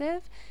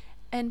self-adhesive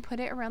and put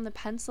it around the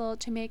pencil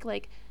to make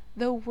like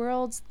the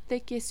world's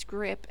thickest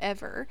grip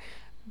ever.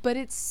 But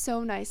it's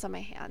so nice on my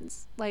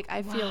hands. Like,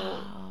 I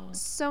feel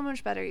so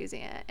much better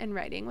using it and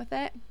writing with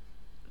it.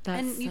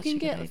 And you can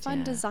get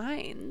fun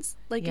designs.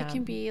 Like, it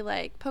can be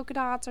like polka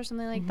dots or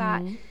something like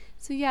that.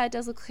 So yeah, it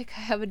does look like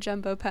I have a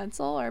jumbo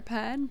pencil or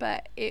pen,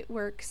 but it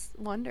works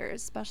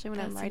wonders, especially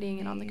when I'm writing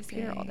it on the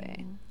computer all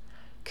day.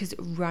 Because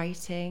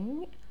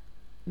writing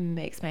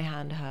makes my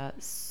hand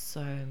hurt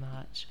so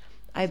much.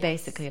 I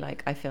basically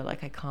like, I feel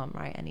like I can't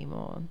write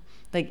anymore.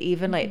 Like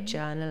even like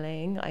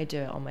journaling, I do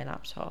it on my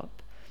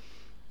laptop.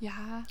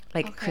 Yeah.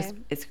 Like Okay.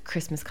 it's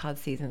Christmas card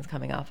season's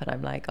coming up, and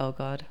I'm like, oh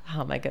God,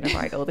 how am I going to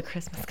write all the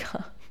Christmas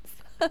cards?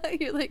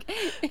 You're like,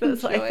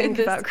 That's what I enjoy think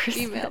this about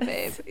Christmas. email,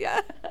 babe. Yeah.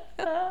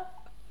 But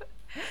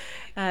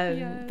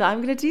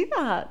I'm going to do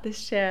that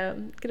this year.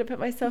 I'm going to put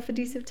myself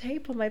adhesive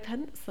tape on my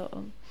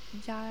pencil.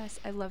 Yes,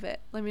 I love it.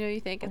 Let me know what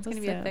you think. It's going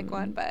to be a thick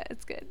one, Awesome. but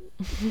it's good.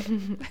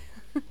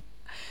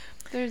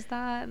 There's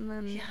that, and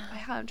then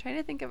I'm trying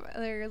to think of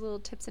other little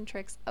tips and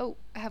tricks. Oh,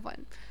 I have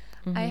one.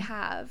 I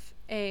have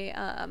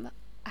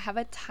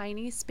a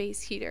tiny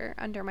space heater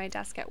under my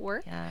desk at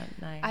work. Yeah,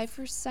 nice. I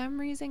for some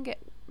reason get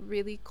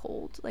really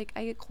cold. Like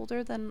I get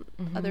colder than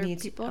other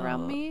people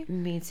around me.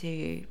 Me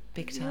too,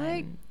 big time.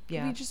 Like,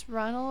 yeah. we just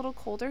run a little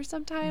colder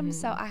sometimes.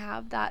 So I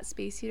have that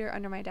space heater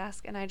under my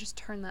desk, and I just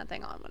turn that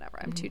thing on whenever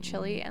I'm too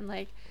chilly. And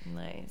like,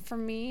 nice. For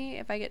me,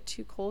 if I get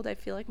too cold, I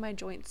feel like my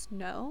joints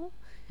know.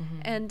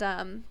 And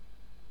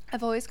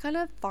I've always kind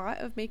of thought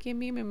of making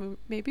a meme,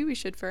 maybe we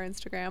should for our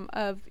Instagram,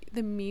 of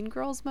the Mean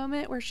Girls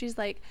moment where she's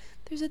like,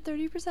 there's a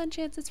 30%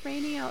 chance it's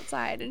raining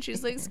outside, and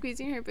she's like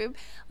squeezing her boob.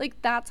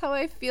 Like, that's how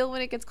I feel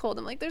when it gets cold.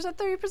 I'm like, there's a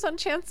 30%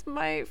 chance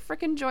my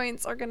freaking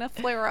joints are gonna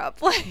flare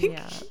up, like,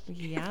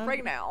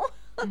 right now.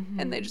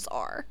 And they just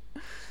are.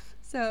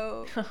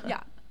 So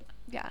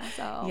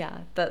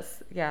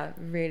that's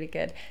really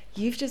good.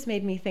 You've just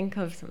made me think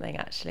of something.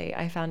 Actually,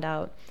 I found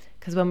out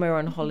because when we were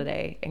on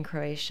holiday in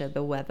Croatia,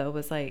 the weather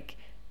was like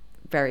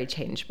very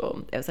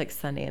changeable. It was like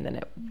sunny, and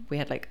then we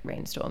had like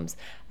rainstorms.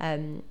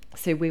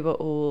 So we were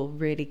all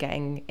really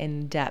getting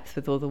in depth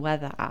with all the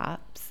weather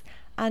apps.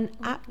 And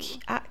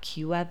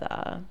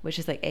AccuWeather, which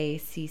is like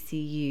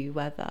ACCU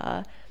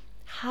weather,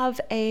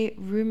 have a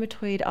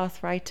rheumatoid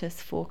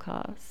arthritis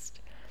forecast.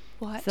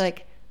 What? So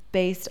like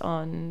based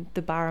on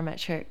the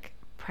barometric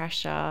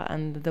pressure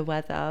and the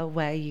weather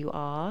where you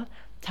are,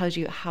 tells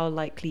you how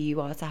likely you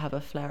are to have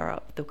a flare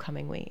up the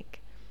coming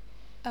week.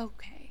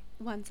 Okay,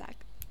 one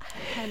sec.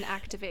 Pen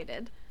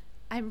activated.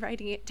 I'm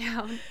writing it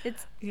down.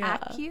 It's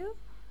AccuWeather.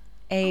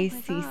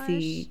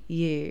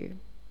 ACCU.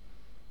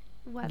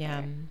 Weather.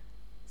 Yeah.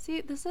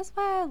 See, this is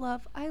why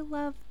I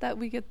love that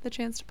we get the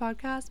chance to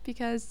podcast,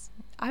 because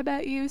I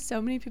bet you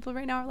so many people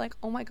right now are like,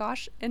 oh my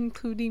gosh,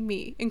 including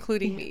me.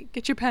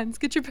 Get your pens,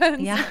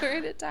 Yeah.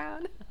 write it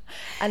down.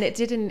 And it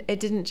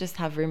didn't just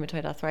have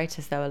rheumatoid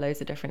arthritis. There were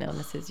loads of different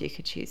illnesses you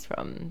could choose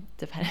from,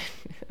 depending.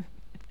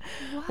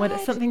 Well,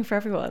 it's something for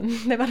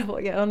everyone. No matter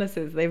what your illness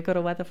is, they've got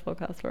a weather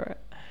forecast for it.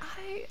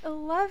 I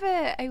love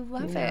it.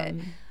 it.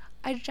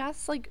 I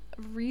just like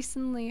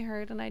recently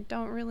heard, and I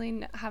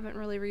haven't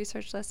really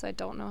researched this, so I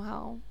don't know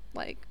how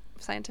like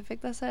scientific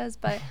this is,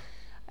 but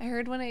I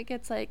heard when it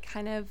gets like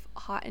kind of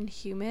hot and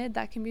humid,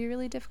 that can be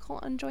really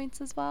difficult on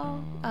joints as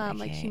well.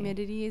 Like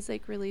humidity is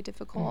like really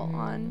difficult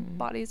on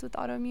bodies with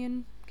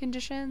autoimmune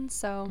conditions.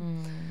 So,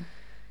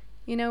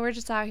 we're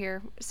just out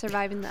here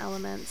surviving the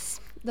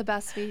elements the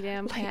best we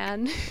damn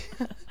can.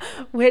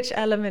 Which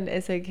element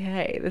is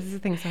okay? This is the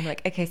thing. So I'm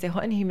like, okay, so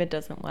hot and humid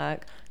doesn't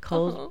work.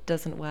 Cold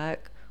doesn't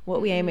work. What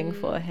are we aiming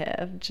for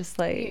here? Just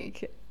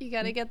like you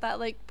gotta get that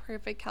like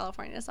perfect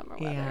California summer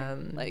weather.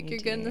 Like you're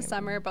good in the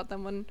summer, but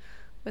then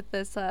with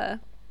this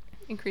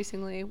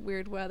increasingly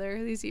weird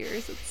weather these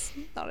years, it's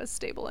not as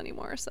stable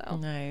anymore. So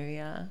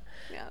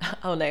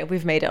oh no,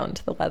 we've made it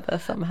onto the weather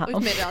somehow.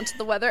 We've made it onto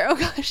the weather. Oh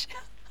gosh.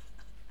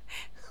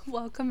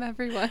 Welcome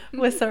everyone.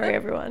 We're sorry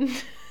everyone.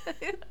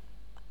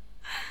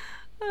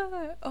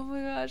 Oh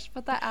my gosh,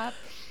 but that app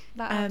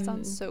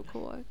sounds so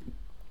cool.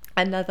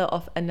 Another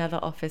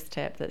office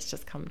tip that's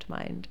just come to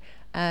mind.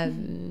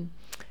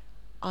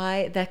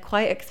 They're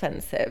quite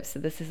expensive, so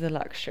this is a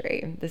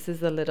luxury. This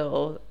is a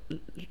little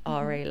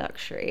RA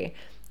luxury.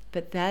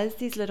 But there's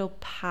these little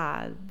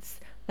pads.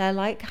 They're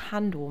like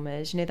hand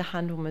warmers. The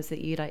hand warmers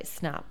that you like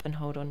snap and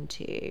hold on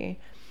to.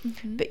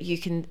 But you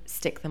can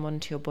stick them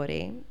onto your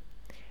body.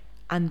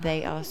 And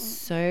they are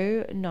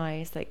so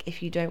nice. Like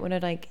if you don't want to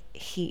like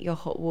heat your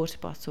hot water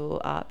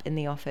bottle up in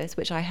the office,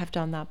 which I have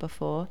done that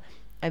before.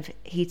 I've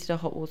heated a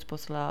hot water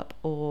bottle up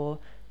or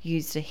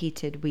used a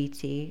heated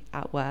Wheatie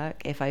at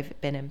work if I've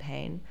been in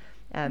pain.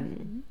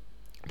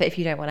 But if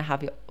you don't want to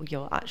have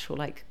your actual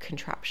like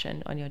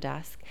contraption on your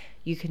desk,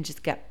 you can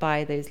just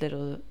buy those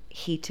little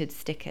heated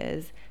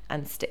stickers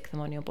and stick them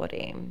on your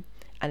body.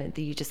 And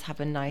you just have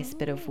a nice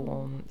bit of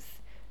warmth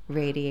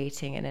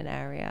radiating in an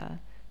area.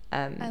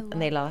 And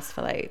they last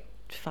for like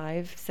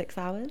 5-6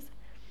 hours.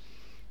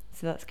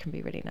 So that can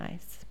be really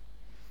nice.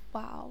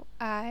 Wow.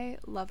 I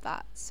love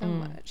that so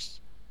much.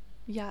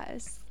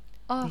 Yes.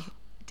 Oh,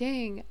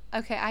 dang.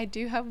 Okay, I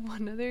do have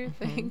one other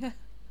thing.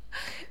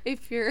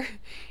 If you're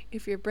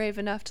brave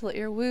enough to let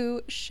your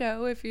woo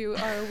show, if you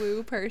are a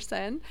woo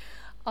person,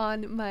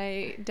 on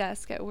my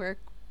desk at work,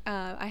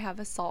 I have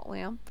a salt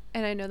lamp.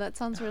 And I know that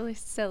sounds really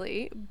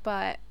silly,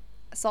 but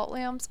salt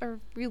lamps are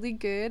really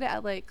good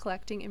at like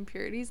collecting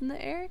impurities in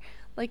the air.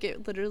 Like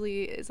it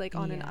literally is like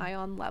on an Yeah.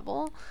 ion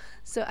level.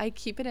 So I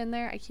keep it in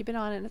there, I keep it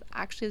on, and it's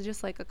actually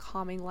just like a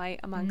calming light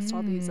amongst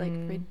all these like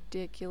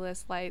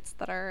ridiculous lights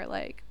that are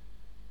like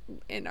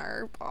in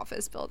our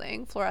office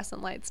building,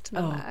 fluorescent lights to the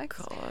Oh max.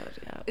 God,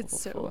 yeah,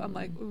 It's so, awful. I'm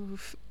like,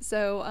 oof.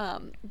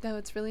 So though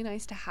it's really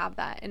nice to have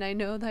that. And I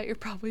know that you're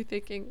probably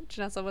thinking,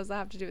 Janessa, what does that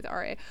have to do with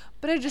RA?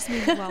 But it just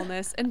means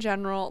wellness in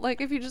general. Like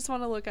if you just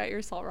want to look at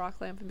your salt rock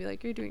lamp and be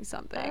like, you're doing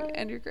something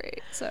and you're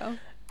great. So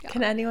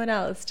Can yeah. anyone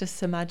else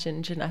just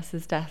imagine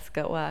Janessa's desk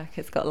at work?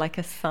 It's got like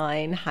a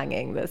sign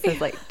hanging that says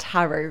like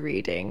tarot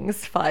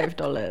readings,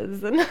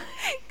 $5, and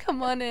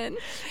Come on in.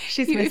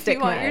 she's If you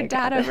Mystic want your Meg.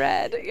 data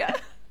read. Yeah.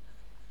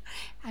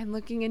 I'm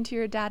looking into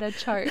your data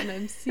chart and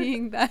I'm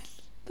seeing that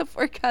the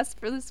forecast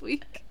for this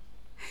week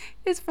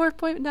is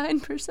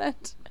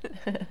 4.9%.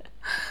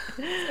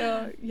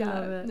 So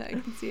yeah, no, I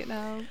can see it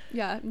now.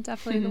 Yeah, I'm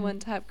definitely the one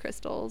to have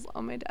crystals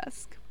on my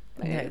desk.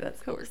 My No,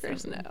 that's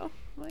coworkers awesome. know.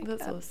 Like,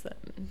 That's yeah. awesome.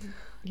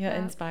 You're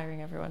Yeah.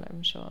 inspiring everyone,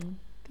 I'm sure.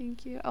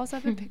 Thank you. I also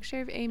have a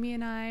picture of Amy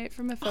and I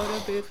from a photo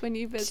booth when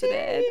you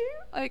visited, Cute.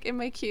 like in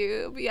my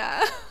cube.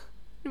 Yeah,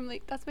 I'm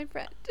like, that's my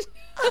friend.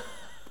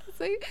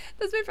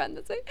 That's my friend.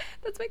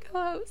 That's my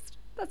co-host.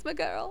 That's my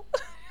girl.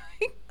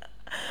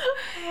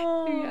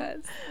 Oh, Yes.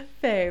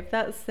 babe,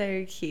 that's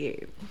so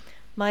cute.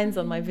 Mine's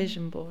on my Mm.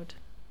 vision board.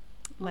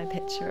 My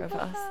picture Oh, of I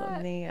love us on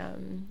that.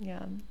 the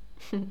yeah.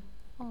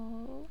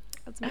 Oh,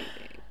 that's amazing.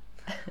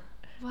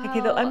 Okay,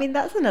 I Well, mean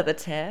that's another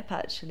tip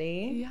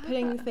actually. yeah.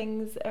 Putting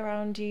things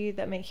around you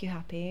that make you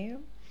happy.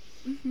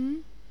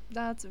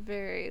 That's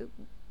very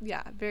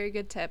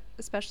good tip,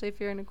 especially if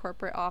you're in a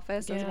corporate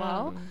office as Yeah.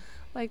 well.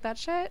 Like that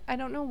shit, I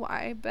don't know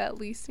why, but at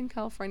least in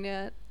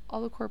California,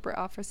 all the corporate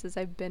offices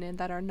I've been in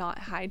that are not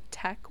high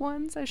tech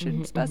ones, I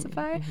shouldn't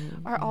specify,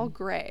 are all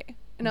gray.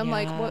 And I'm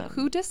like, what? Yeah.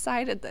 Who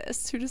decided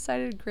this? Who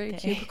decided gray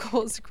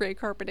cubicles, gray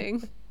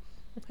carpeting?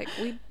 Like,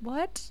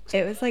 what?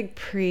 It was like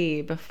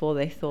before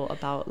they thought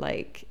about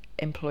like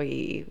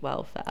employee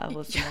welfare,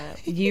 wasn't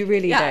it? You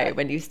really Yeah. know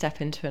when you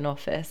step into an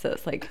office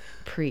that's like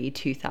pre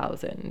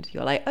 2000.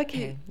 You're like,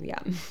 okay, yeah.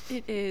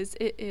 It is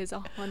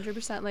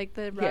 100% like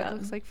the rug Yeah.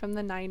 looks like from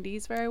the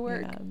 90s where I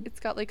work. Yeah. It's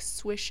got like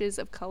swishes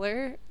of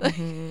color.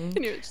 And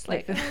you're just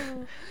like,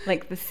 oh.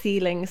 Like the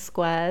ceiling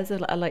squares are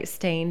like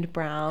stained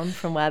brown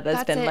from where there's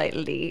That's been it. like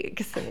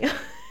leaks. And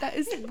That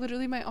is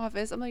literally my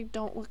office. I'm like,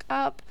 don't look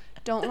up,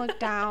 don't look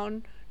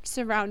down.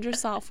 Surround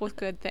yourself with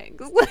good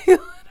things.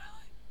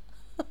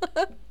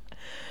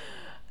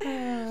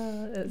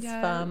 it's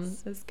fun.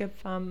 Yes. It's good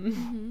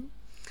fun.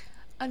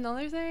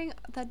 Another thing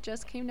that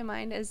just came to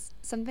mind is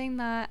something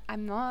that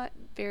I'm not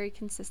very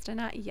consistent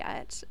at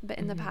yet, but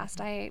in the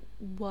past I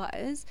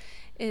was,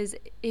 is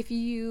if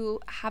you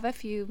have a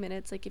few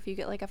minutes, like if you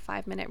get like a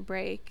 5-minute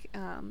break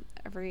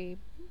every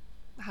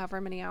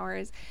however many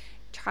hours,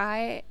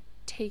 try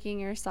taking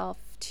yourself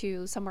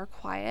to somewhere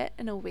quiet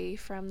and away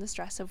from the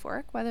stress of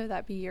work, whether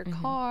that be your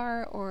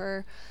car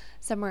or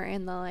somewhere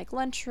in the like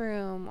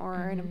lunchroom or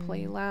an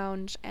employee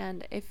lounge.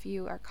 And if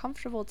you are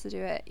comfortable to do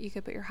it, you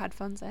could put your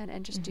headphones in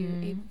and just do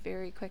a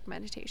very quick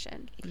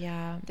meditation.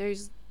 Yeah.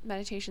 There's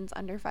meditations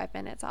under 5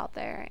 minutes out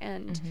there,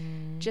 and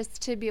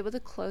just to be able to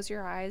close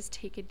your eyes,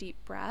 take a deep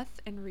breath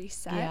and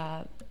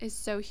reset is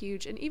so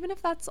huge. And even if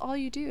that's all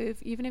you do,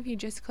 even if you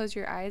just close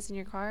your eyes in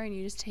your car and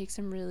you just take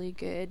some really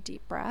good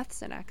deep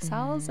breaths and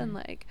exhales, and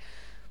like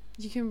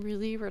you can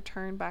really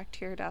return back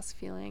to your desk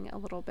feeling a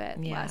little bit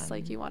less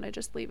like you want to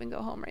just leave and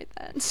go home right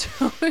then.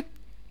 So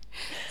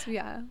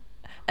yeah.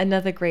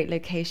 Another great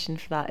location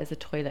for that is a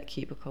toilet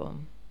cubicle.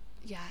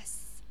 Yes.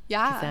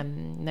 Because Yeah.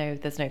 no,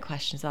 there's no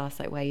questions asked.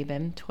 Like, where you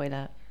been?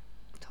 Toilet.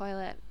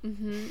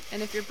 And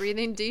if you're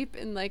breathing deep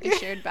in like a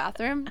shared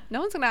bathroom, no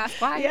one's gonna ask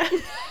why.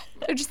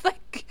 They're just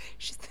like,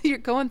 you're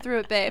going through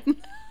it, babe.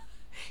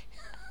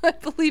 I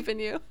believe in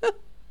you.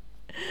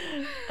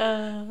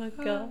 Oh my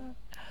god.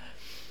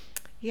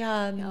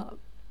 Yeah.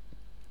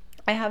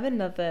 I have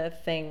another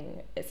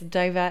thing. It's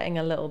diverting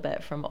a little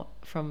bit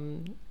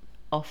from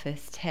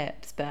office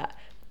tips, but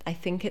I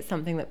think it's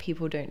something that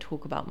people don't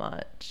talk about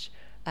much.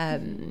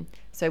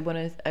 So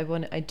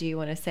I do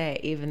want to say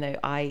it, even though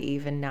I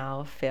even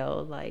now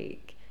feel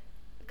like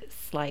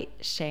slight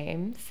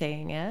shame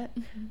saying it,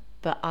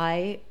 but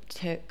I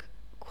took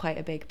quite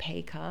a big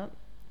pay cut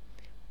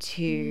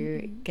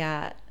to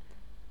get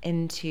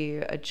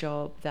into a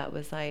job that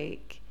was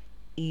like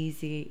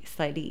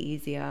slightly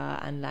easier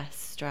and less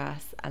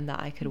stress, and that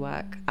I could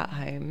work at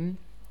home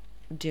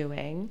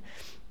doing.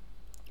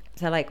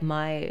 So like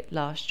my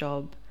last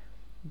job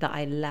that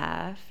I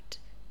left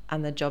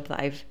and the job that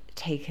I've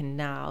taken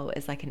now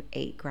is like an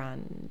 8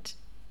 grand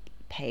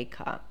pay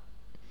cut,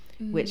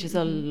 which is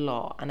a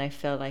lot. And I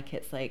feel like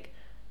it's like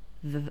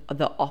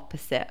the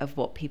opposite of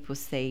what people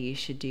say you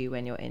should do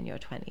when you're in your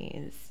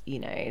 20s. You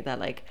know, they're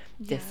like,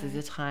 this is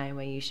a time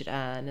where you should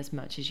earn as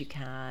much as you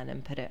can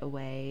and put it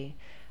away.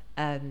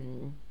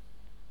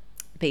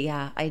 But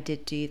yeah, I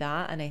did do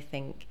that. And I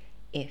think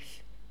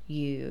if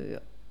you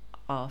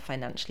are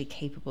financially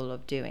capable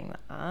of doing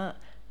that,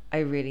 I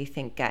really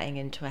think getting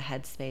into a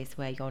headspace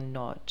where you're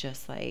not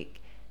just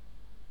like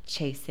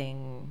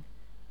chasing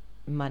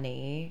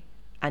money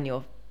and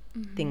you're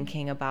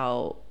thinking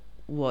about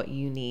what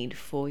you need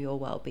for your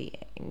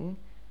well-being,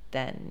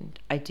 then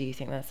I do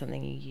think that's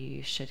something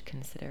you should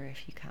consider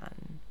if you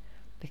can,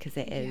 because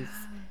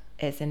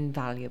it's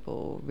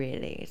invaluable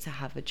really to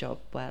have a job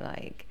where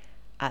like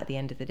at the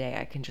end of the day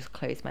I can just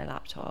close my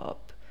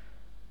laptop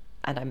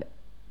and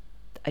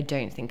I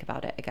don't think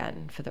about it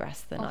again for the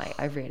rest of the night.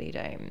 I really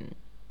don't.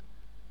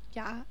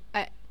 Yeah,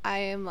 I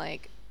am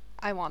like,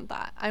 I want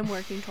that. I'm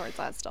working towards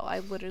that still. I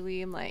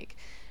literally am like,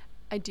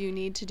 I do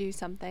need to do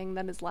something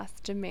that is less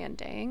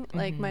demanding.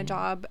 Like my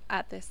job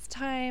at this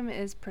time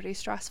is pretty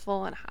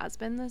stressful and has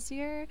been this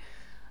year.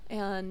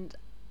 And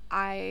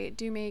I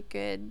do make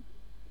good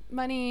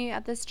money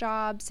at this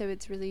job, so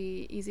it's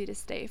really easy to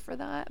stay for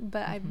that.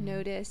 But I've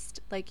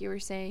noticed, like you were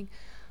saying,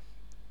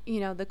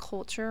 you know, the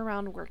culture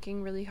around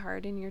working really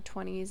hard in your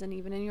 20s and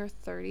even in your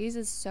 30s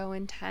is so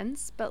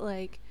intense. But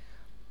like,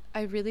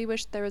 I really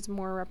wish there was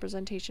more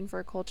representation for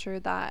a culture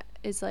that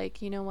is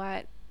like, you know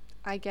what,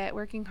 I get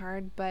working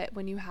hard, but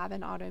when you have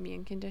an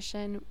autoimmune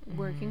condition,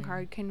 working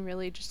hard can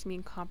really just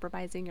mean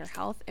compromising your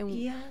health.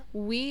 And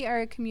we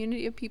are a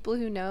community of people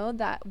who know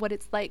that what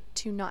it's like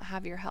to not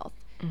have your health.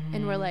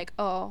 And we're like,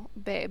 oh,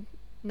 babe,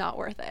 not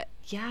worth it.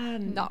 Yeah.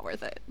 Not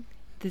worth it.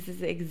 This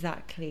is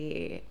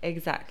exactly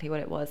what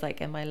it was. Like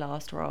in my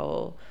last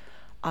role,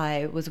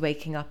 I was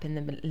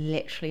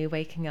literally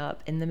waking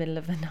up in the middle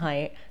of the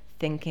night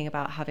thinking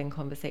about having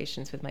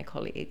conversations with my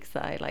colleagues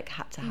that I like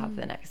had to have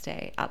the next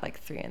day at like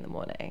 3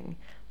 a.m.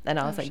 And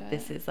I was like, shit.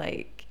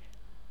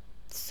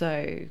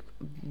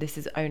 this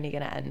is only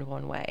going to end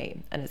one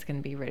way and it's going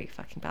to be really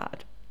fucking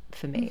bad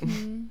for me.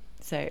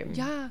 So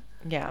yeah.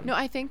 No,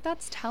 I think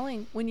that's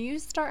telling. When you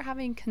start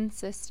having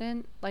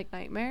consistent like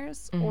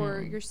nightmares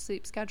or your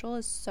sleep schedule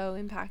is so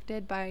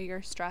impacted by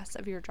your stress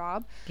of your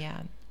job,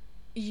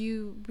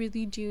 you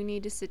really do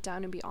need to sit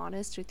down and be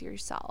honest with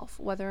yourself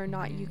whether or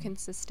not you can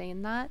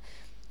sustain that.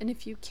 And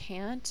if you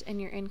can't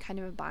and you're in kind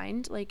of a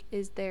bind, like,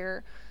 is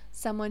there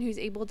someone who's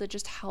able to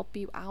just help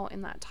you out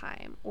in that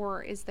time,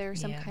 or is there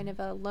some kind of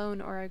a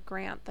loan or a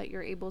grant that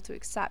you're able to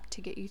accept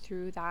to get you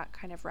through that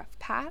kind of rough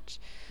patch?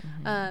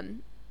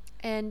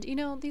 And you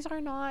know, these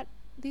are not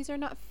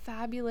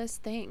fabulous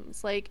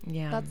things. Like,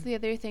 that's the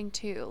other thing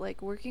too.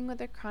 Like, working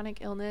with a chronic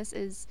illness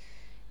is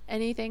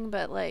anything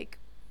but like,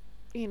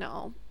 you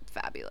know,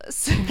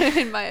 fabulous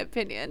in my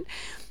opinion.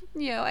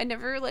 You know, I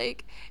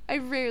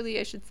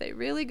should say,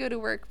 really go to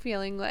work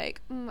feeling like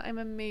I'm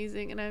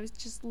amazing and I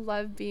just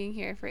love being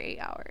here for 8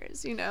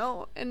 hours, you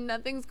know, and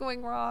nothing's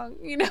going wrong,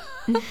 you know.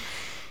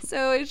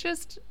 So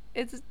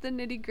it's the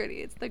nitty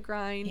gritty, it's the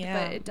grind,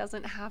 but it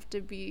doesn't have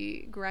to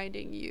be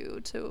grinding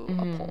you to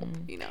a pulp,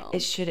 you know.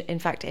 It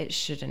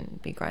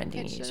shouldn't be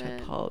grinding you to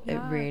a pulp.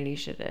 It really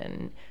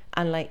shouldn't.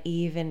 And like,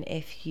 even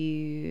if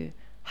you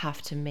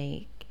have to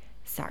make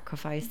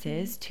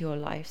sacrifices to your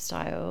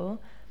lifestyle,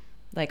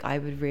 like, I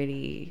would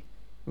really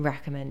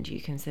recommend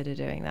you consider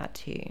doing that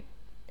too,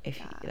 if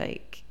you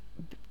like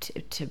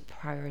to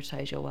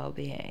prioritize your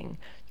well-being,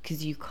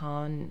 because you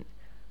can't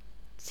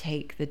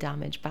take the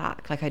damage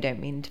back. Like, I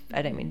don't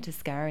mean to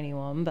scare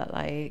anyone, but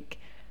like,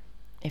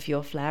 if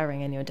you're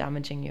flaring and you're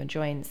damaging your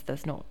joints,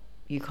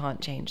 you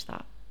can't change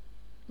that.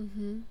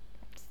 You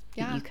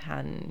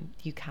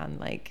can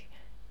like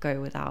go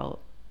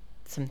without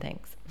some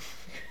things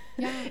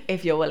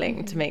if you're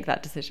willing to make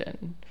that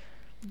decision.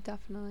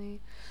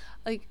 Definitely.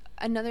 Like,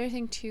 another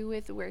thing too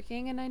with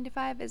working a 9 to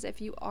 5 is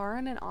if you are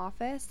in an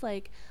office,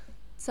 like,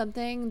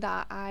 something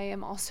that I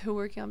am also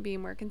working on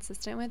being more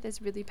consistent with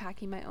is really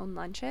packing my own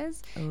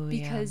lunches,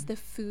 because the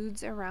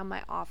foods around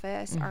my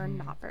office are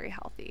not very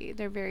healthy.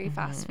 They're very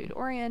fast food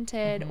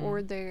oriented,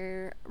 or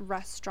they're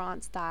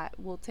restaurants that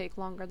will take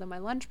longer than my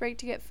lunch break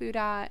to get food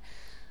at.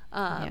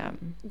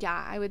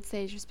 I would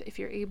say, just if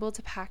you're able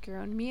to pack your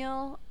own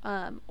meal,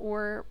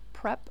 or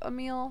prep a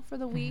meal for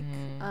the week,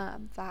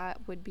 that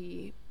would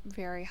be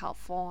very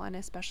helpful. And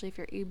especially if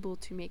you're able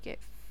to make it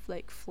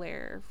like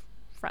flare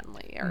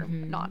friendly or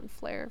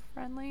non-flare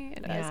friendly.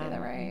 Did I say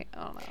that right?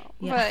 I don't know.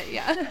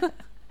 But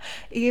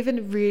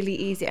even really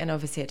easy, and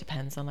obviously it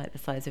depends on like the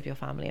size of your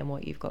family and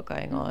what you've got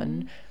going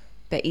on,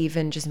 but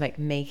even just like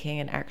making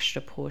an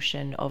extra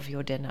portion of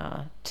your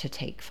dinner to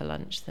take for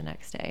lunch the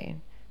next day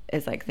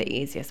is like the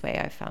easiest way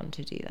I've found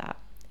to do that.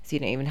 So you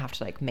don't even have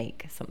to like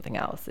make something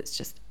else. It's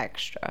just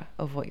extra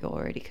of what you're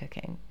already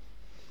cooking.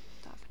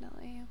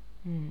 Definitely.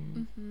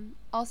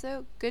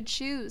 Also, good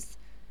shoes.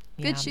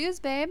 Good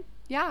shoes, babe.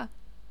 Yeah,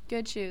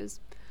 good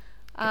shoes.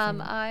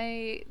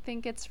 I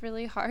think it's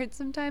really hard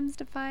sometimes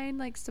to find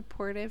like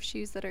supportive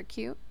shoes that are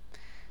cute.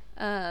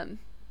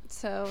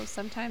 So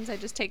sometimes I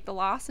just take the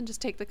loss and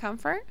just take the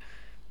comfort.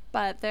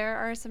 But there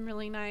are some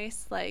really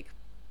nice like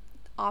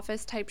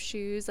office type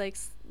shoes, like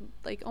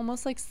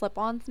almost like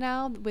slip-ons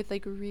now, with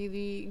like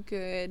really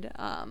good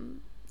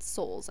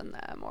soles in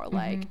them, or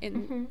like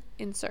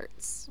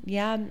inserts.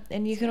 Yeah,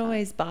 and you can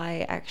always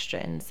buy extra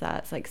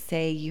inserts. Like,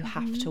 say you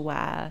have to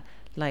wear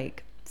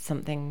like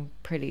something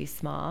pretty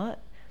smart,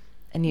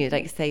 and you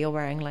like say you're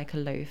wearing like a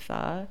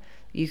loafer,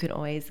 you can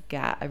always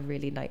get a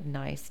really like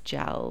nice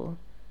gel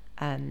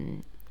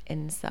insole,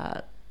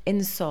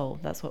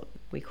 that's what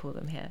we call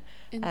them here.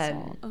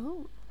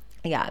 Oh.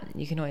 Yeah,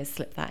 you can always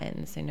slip that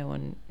in so no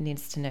one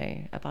needs to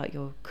know about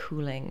your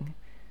cooling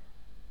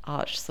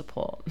arch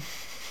support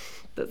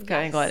that's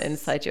going on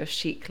inside your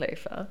chic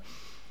loafer.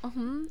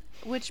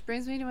 Which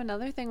brings me to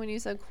another thing. When you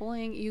said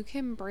cooling, you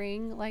can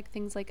bring like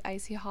things like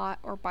icy hot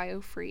or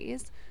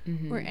biofreeze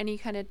or any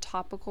kind of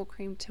topical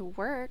cream to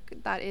work.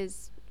 That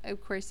is,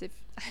 of course,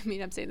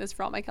 I'm saying this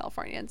for all my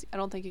Californians, I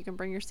don't think you can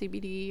bring your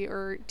CBD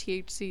or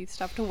THC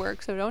stuff to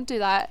work, so don't do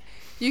that.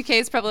 UK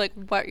is probably like,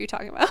 what are you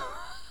talking about?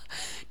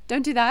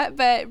 Don't do that,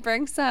 but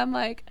bring some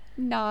like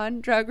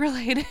non-drug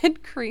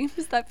related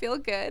creams that feel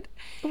good.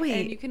 Wait,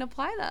 and you can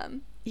apply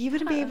them. You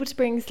wouldn't be able to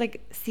bring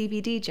like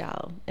CBD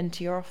gel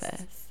into your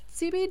office?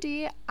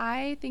 CBD,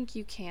 I think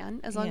you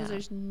can, as long as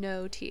there's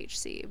no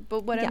THC.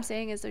 But what I'm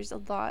saying is there's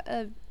a lot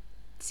of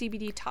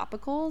CBD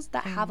topicals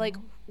that have like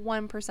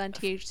 1%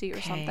 THC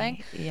or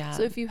something. Yeah.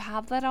 So if you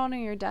have that on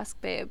your desk,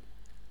 babe,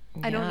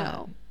 I don't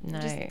know. No.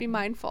 Just be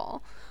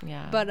mindful.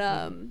 Yeah. But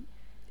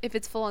if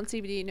it's full on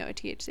CBD, no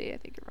THC, I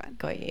think you're fine.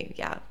 Got you.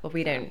 Yeah. Well,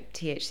 we don't.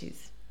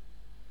 THC's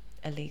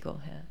illegal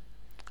here.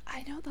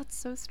 I know, that's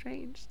so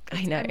strange.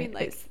 I know. I mean,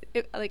 like,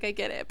 I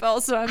get it, but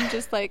also I'm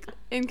just like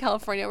in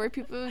California where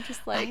people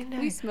just like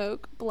we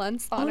smoke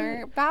blunts on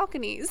our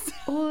balconies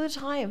all the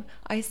time.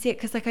 I see it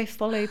because like I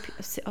follow.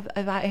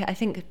 I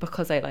think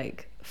because I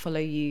like follow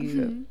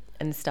you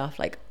and stuff.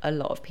 Like a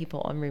lot of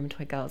people on Room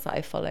Toy Girls that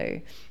I follow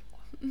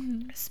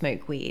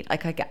smoke weed.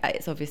 Like I get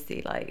it's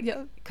obviously like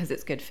because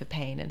it's good for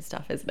pain and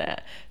stuff, isn't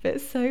it? But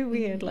it's so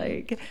weird.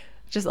 Like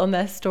just on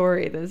their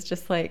story there's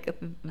just like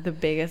the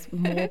biggest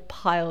more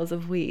piles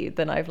of weed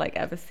than I've like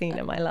ever seen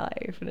in my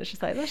life, and it's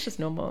just like that's just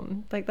normal.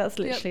 Like that's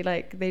literally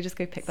like they just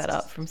go pick that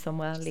up from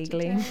somewhere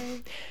legally.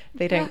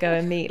 They don't go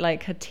and meet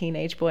like a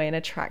teenage boy in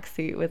a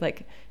tracksuit with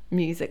like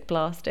music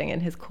blasting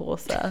in his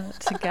Corsa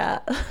to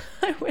get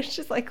which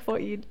is like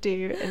what you'd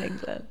do in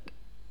England.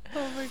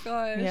 Oh my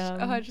gosh. Yeah.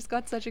 Oh, I just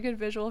got such a good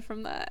visual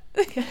from that.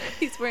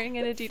 He's wearing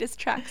an Adidas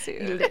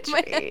tracksuit.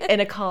 Literally. In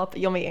a car,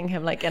 you're meeting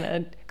him like in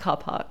a car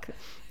park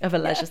of a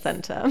leisure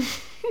centre.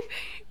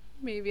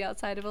 Maybe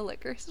outside of a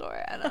liquor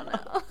store. I don't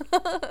know.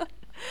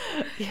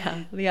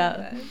 Yeah.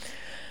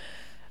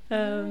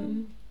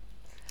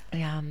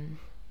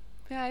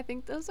 Yeah, I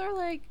think those are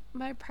like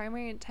my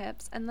primary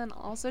tips. And then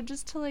also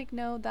just to like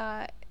know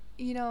that,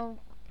 you know,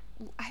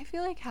 I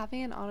feel like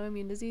having an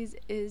autoimmune disease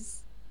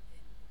is,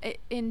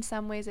 in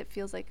some ways it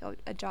feels like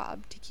a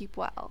job to keep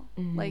well.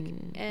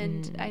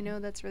 I know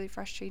that's really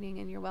frustrating,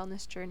 and your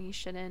wellness journey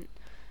shouldn't,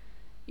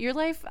 your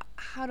life,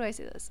 how do I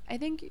say this? I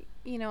think,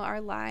 you know,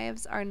 our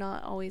lives are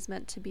not always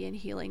meant to be in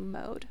healing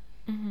mode.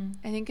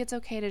 I think it's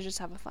okay to just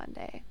have a fun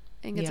day.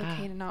 I think it's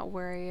okay to not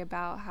worry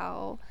about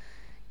how,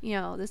 you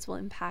know, this will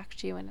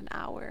impact you in an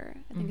hour.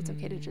 I think it's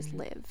okay to just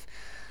live.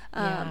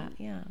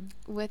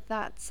 With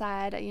that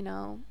said, you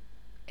know,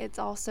 it's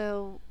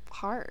also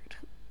hard.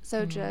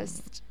 So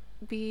just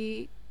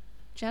be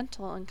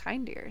gentle and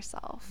kind to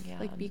yourself.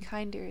 Like, be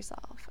kind to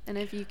yourself. And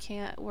if you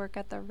can't work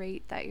at the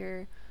rate that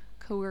your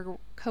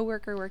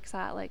coworker works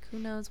at, like, who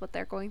knows what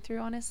they're going through,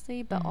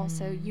 honestly, but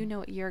also you know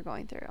what you're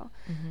going through.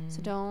 So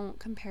don't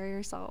compare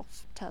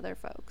yourself to other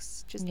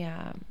folks. Just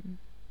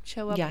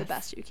show up the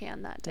best you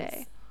can that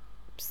day.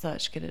 That's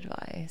such good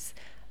advice.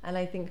 And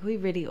I think we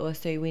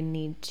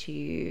need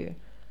to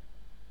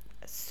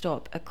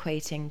stop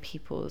equating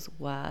people's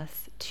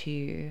worth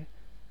to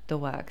the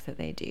work that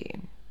they do.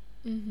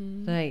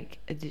 Like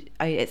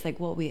it's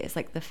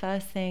like the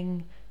first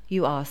thing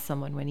you ask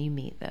someone when you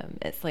meet them.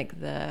 It's like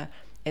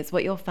it's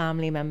what your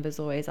family members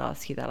always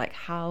ask you. They're like,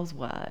 how's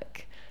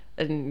work?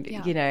 And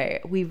you know,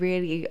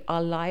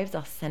 our lives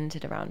are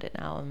centered around it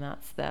now, and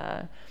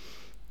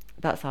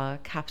that's our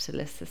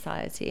capitalist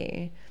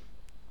society.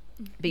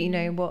 But you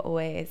know what,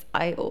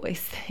 I always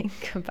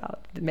think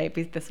about,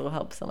 maybe this will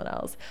help someone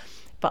else,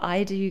 but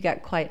I do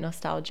get quite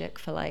nostalgic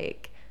for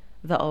like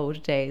the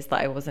old days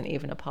that I wasn't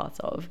even a part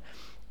of.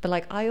 But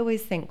like I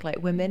always think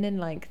like women in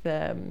like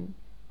the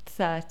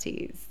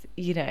 30s,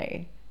 you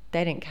know,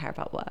 they didn't care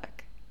about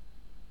work.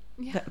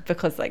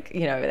 Because like,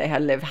 you know, they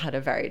had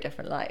a very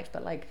different life.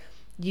 But like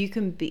you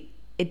can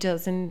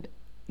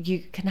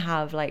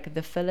have like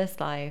the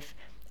fullest life,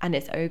 and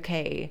it's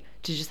okay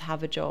to just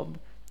have a job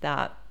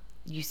that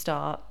you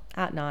start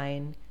at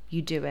 9,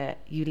 you do it,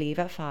 you leave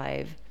at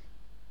 5,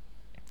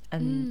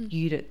 and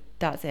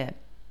that's it.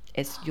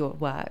 It's your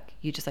work.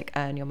 You just like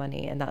earn your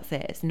money, and that's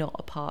it. It's not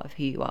a part of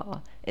who you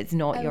are. It's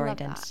not your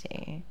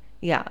identity.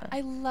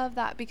 I love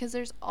that, because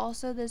there's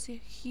also this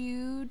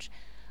huge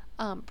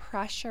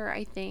pressure,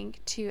 I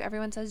think, to,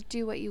 everyone says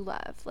do what you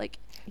love, like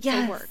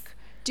for work,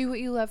 do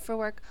what you love for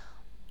work.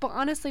 But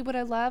honestly, what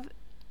I love,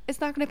 it's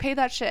not going to pay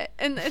that shit,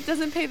 and it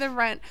doesn't pay the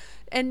rent.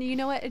 And you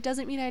know what, it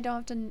doesn't mean I don't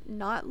have to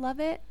not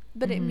love it,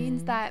 but it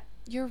means that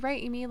you're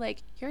right, Amy,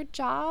 like your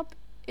job,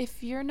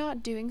 if you're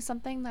not doing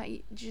something that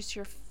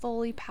you're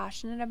fully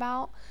passionate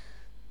about,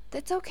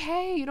 That's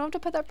okay. You don't have to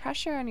put that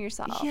pressure on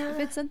yourself. Yeah. If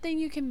it's something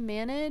you can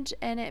manage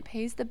and it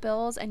pays the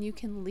bills and you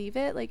can leave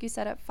it, like you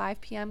said, at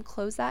 5 p.m.,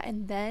 close that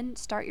and then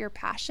start your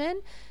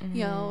passion,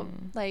 you know,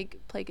 like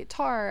play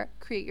guitar,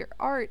 create your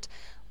art,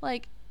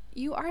 like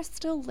you are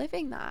still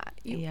living that.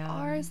 You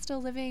are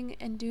still living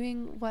and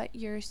doing what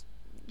your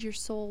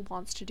soul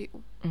wants to do.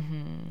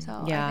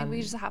 So I think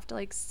we just have to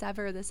like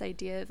sever this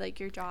idea of like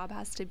your job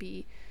has to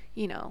be,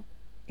 you know,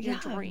 your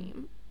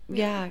dream.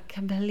 Yeah,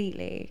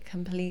 completely.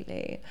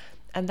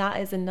 And that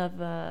is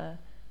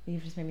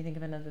you've just made me think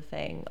of another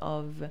thing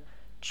of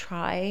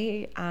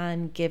try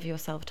and give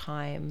yourself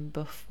time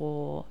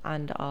before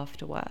and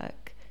after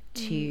work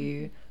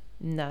to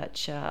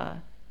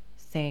nurture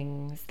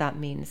things that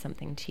mean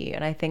something to you.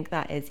 And I think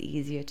that is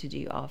easier to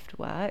do after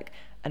work,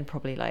 and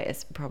probably like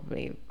it's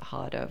probably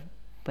harder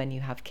when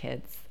you have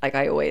kids. Like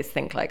I always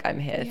think like I'm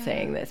here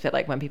saying this, but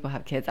like when people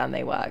have kids and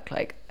they work,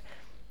 like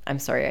I'm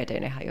sorry, I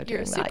don't know how you're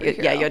doing that.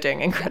 You're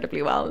doing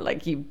incredibly well.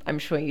 Like I'm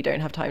sure you don't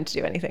have time to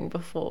do anything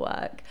before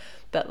work.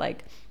 But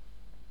like,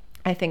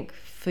 I think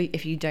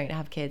if you don't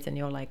have kids and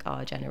you're like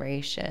our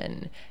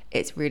generation,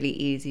 it's really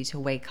easy to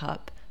wake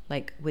up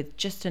like with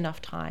just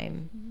enough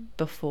time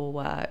before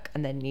work,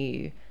 and then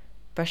you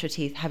brush your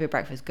teeth, have your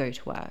breakfast, go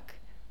to work,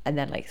 and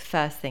then like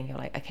first thing you're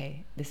like,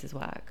 okay, this is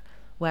work.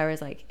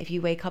 Whereas like if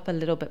you wake up a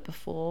little bit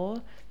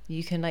before,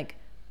 you can like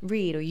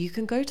read, or you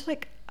can go to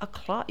like a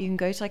class, you can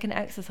go to like an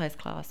exercise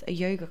class, a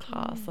yoga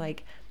class,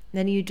 like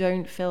then you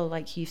don't feel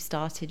like you've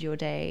started your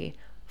day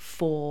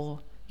for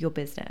your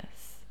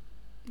business.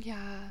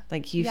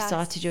 Like you've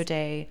started your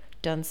day,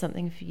 done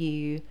something for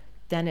you,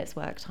 then it's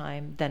work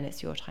time, then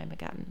it's your time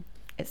again.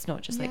 It's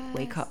not just like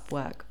wake up,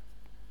 work.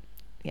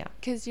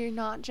 Because you're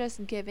not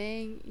just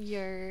giving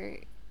your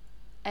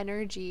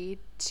energy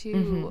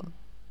to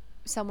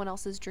someone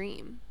else's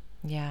dream.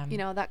 You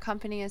know, that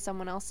company is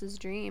someone else's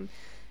dream.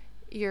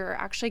 You're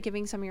actually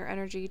giving some of your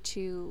energy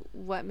to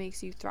what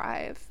makes you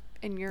thrive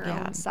in your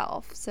own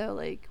self. So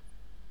like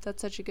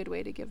that's such a good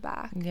way to give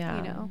back, you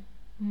know.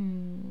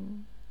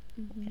 And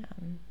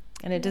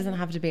it doesn't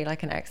have to be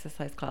like an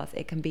exercise class.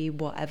 It can be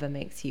whatever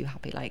makes you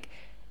happy. Like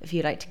if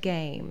you like to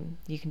game,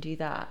 you can do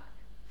that.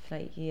 If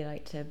like you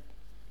like to,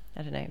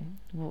 I don't know,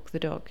 walk the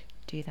dog,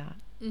 do that.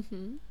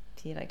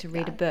 If you like to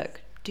read a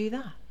book, do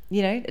that.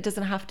 You know, it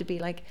doesn't have to be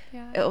like,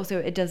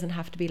 it doesn't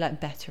have to be like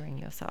bettering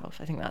yourself.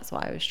 I think that's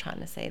why I was trying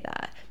to say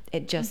that.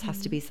 It just has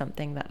to be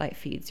something that like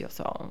feeds your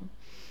soul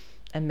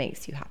and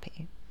makes you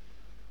happy.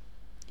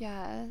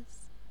 Yes,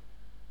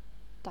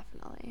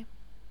 definitely.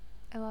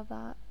 I love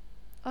that.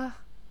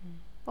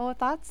 Well, with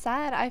that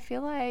said, I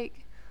feel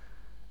like,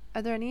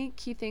 are there any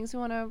key things we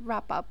want to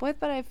wrap up with?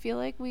 But I feel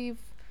like we've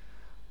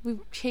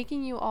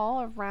taken you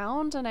all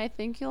around, and I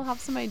think you'll have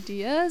some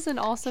ideas and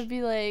also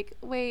be like,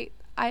 wait,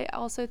 I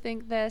also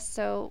think this.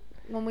 So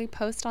when we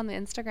post on the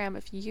Instagram,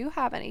 if you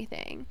have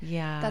anything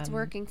that's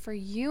working for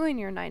you in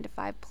your 9 to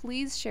 5,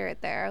 please share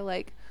it there.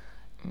 Like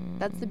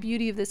that's the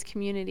beauty of this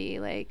community.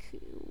 Like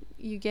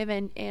you give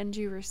and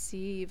you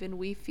receive, and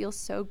we feel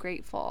so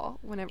grateful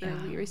whenever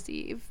we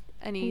receive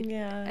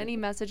any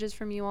messages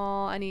from you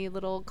all, any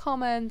little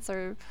comments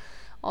or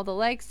all the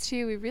likes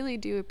too. We really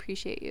do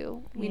appreciate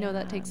you. We know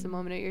that takes a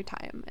moment of your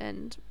time,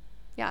 and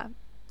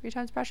your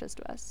time's precious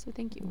to us, so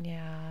thank you.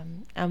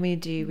 And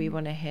we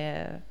want to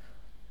hear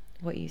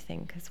what you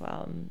think as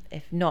well,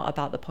 if not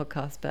about the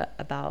podcast, but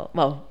about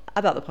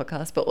the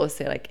podcast, but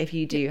also like if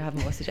you do have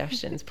more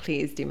suggestions,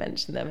 please do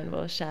mention them and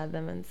we'll share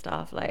them and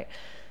stuff. Like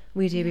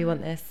we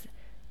want this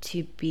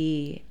to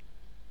be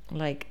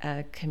like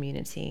a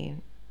community,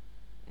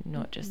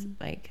 not just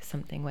like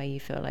something where you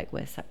feel like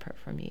we're separate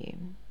from you.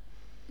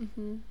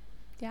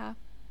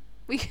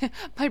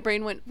 My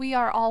brain went, we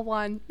are all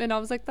one, and I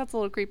was like, that's a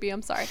little creepy,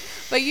 I'm sorry,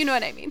 but you know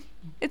what I mean.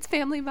 It's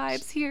family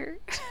vibes here.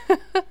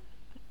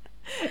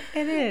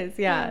 It is,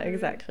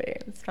 exactly.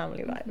 It's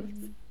family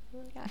vibes.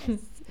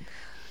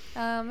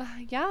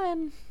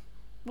 And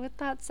with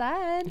that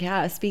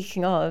said,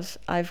 speaking of,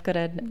 I've got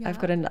a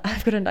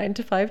 9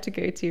 to 5 to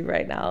go to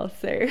right now,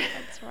 so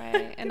that's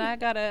right. And I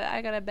got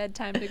a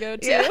bedtime to go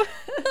to.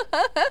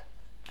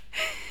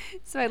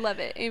 So I love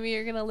it, Amy.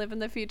 You're gonna live in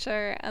the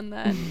future, and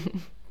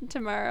then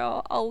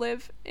tomorrow I'll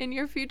live in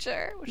your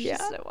future, which is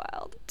so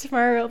wild.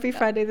 Tomorrow will be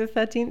Friday the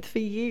 13th for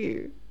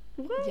you.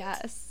 What?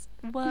 Yes.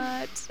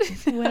 What?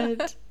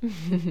 What?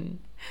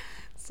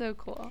 So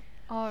cool.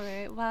 All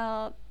right.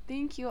 Well,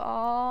 thank you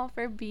all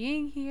for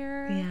being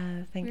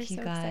here. Thank you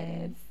guys.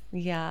 Excited.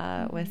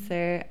 We're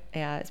so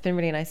it's been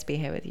really nice to be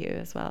here with you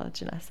as well,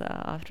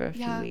 Janessa, after a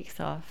few weeks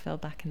off. Feel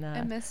back in the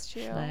I missed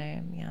you.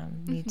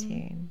 Me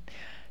too.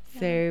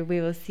 So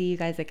we will see you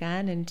guys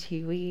again in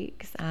 2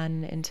 weeks,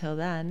 and until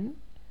then,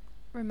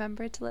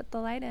 remember to let the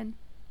light in.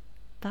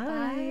 Bye.